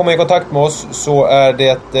 Vill man komma i kontakt med oss så är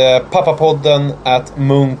det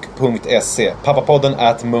pappapodden@munk.se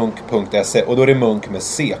pappapodden@munk.se och då är det Munk med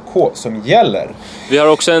CK som gäller. Vi har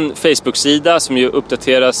också en Facebook-sida som ju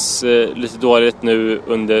uppdateras lite dåligt nu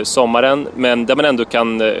under sommaren, men där man ändå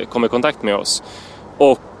kan komma i kontakt med oss.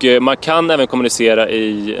 Och man kan även kommunicera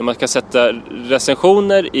man kan sätta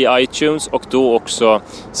recensioner i iTunes och då också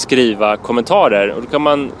skriva kommentarer. Och då kan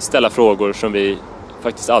man ställa frågor som vi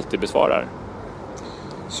faktiskt alltid besvarar.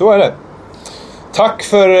 Så är det. Tack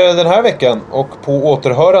för den här veckan och på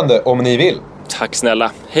återhörande om ni vill. Tack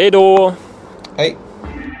snälla. Hej då! Hej.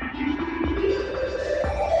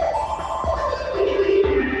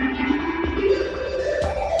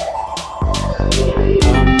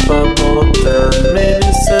 Pappapodden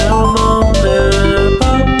minns om Manne.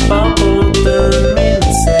 Pappapodden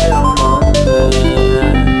minns om Manne.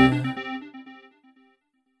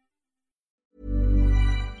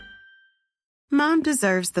 Mom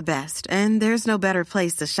deserves the best, and there's no better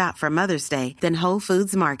place to shop for Mother's Day than Whole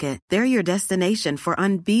Foods Market. They're your destination for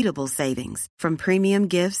unbeatable savings, from premium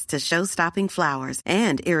gifts to show-stopping flowers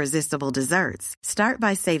and irresistible desserts. Start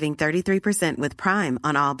by saving 33% with Prime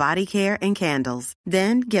on all body care and candles.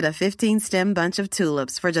 Then get a 15-stem bunch of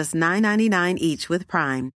tulips for just $9.99 each with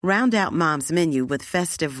Prime. Round out Mom's menu with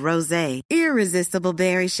festive rosé, irresistible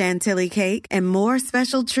berry chantilly cake, and more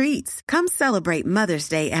special treats. Come celebrate Mother's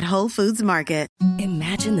Day at Whole Foods Market.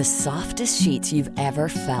 Imagine the softest sheets you've ever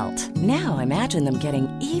felt. Now imagine them getting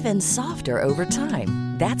even softer over time.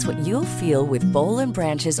 That's what you'll feel with Boll &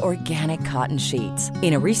 Branch's organic cotton sheets.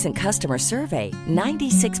 In a recent customer survey,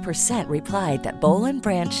 96% replied that Boll &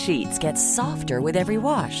 Branch sheets get softer with every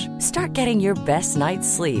wash. Start getting your best night's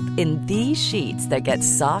sleep in these sheets that get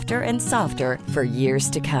softer and softer for years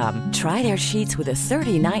to come. Try their sheets with a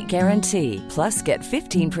 30-night guarantee. Plus, get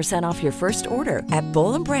 15% off your first order at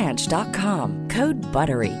bollandbranch.com. Code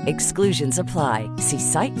BUTTERY. Exclusions apply. See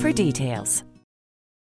site for details.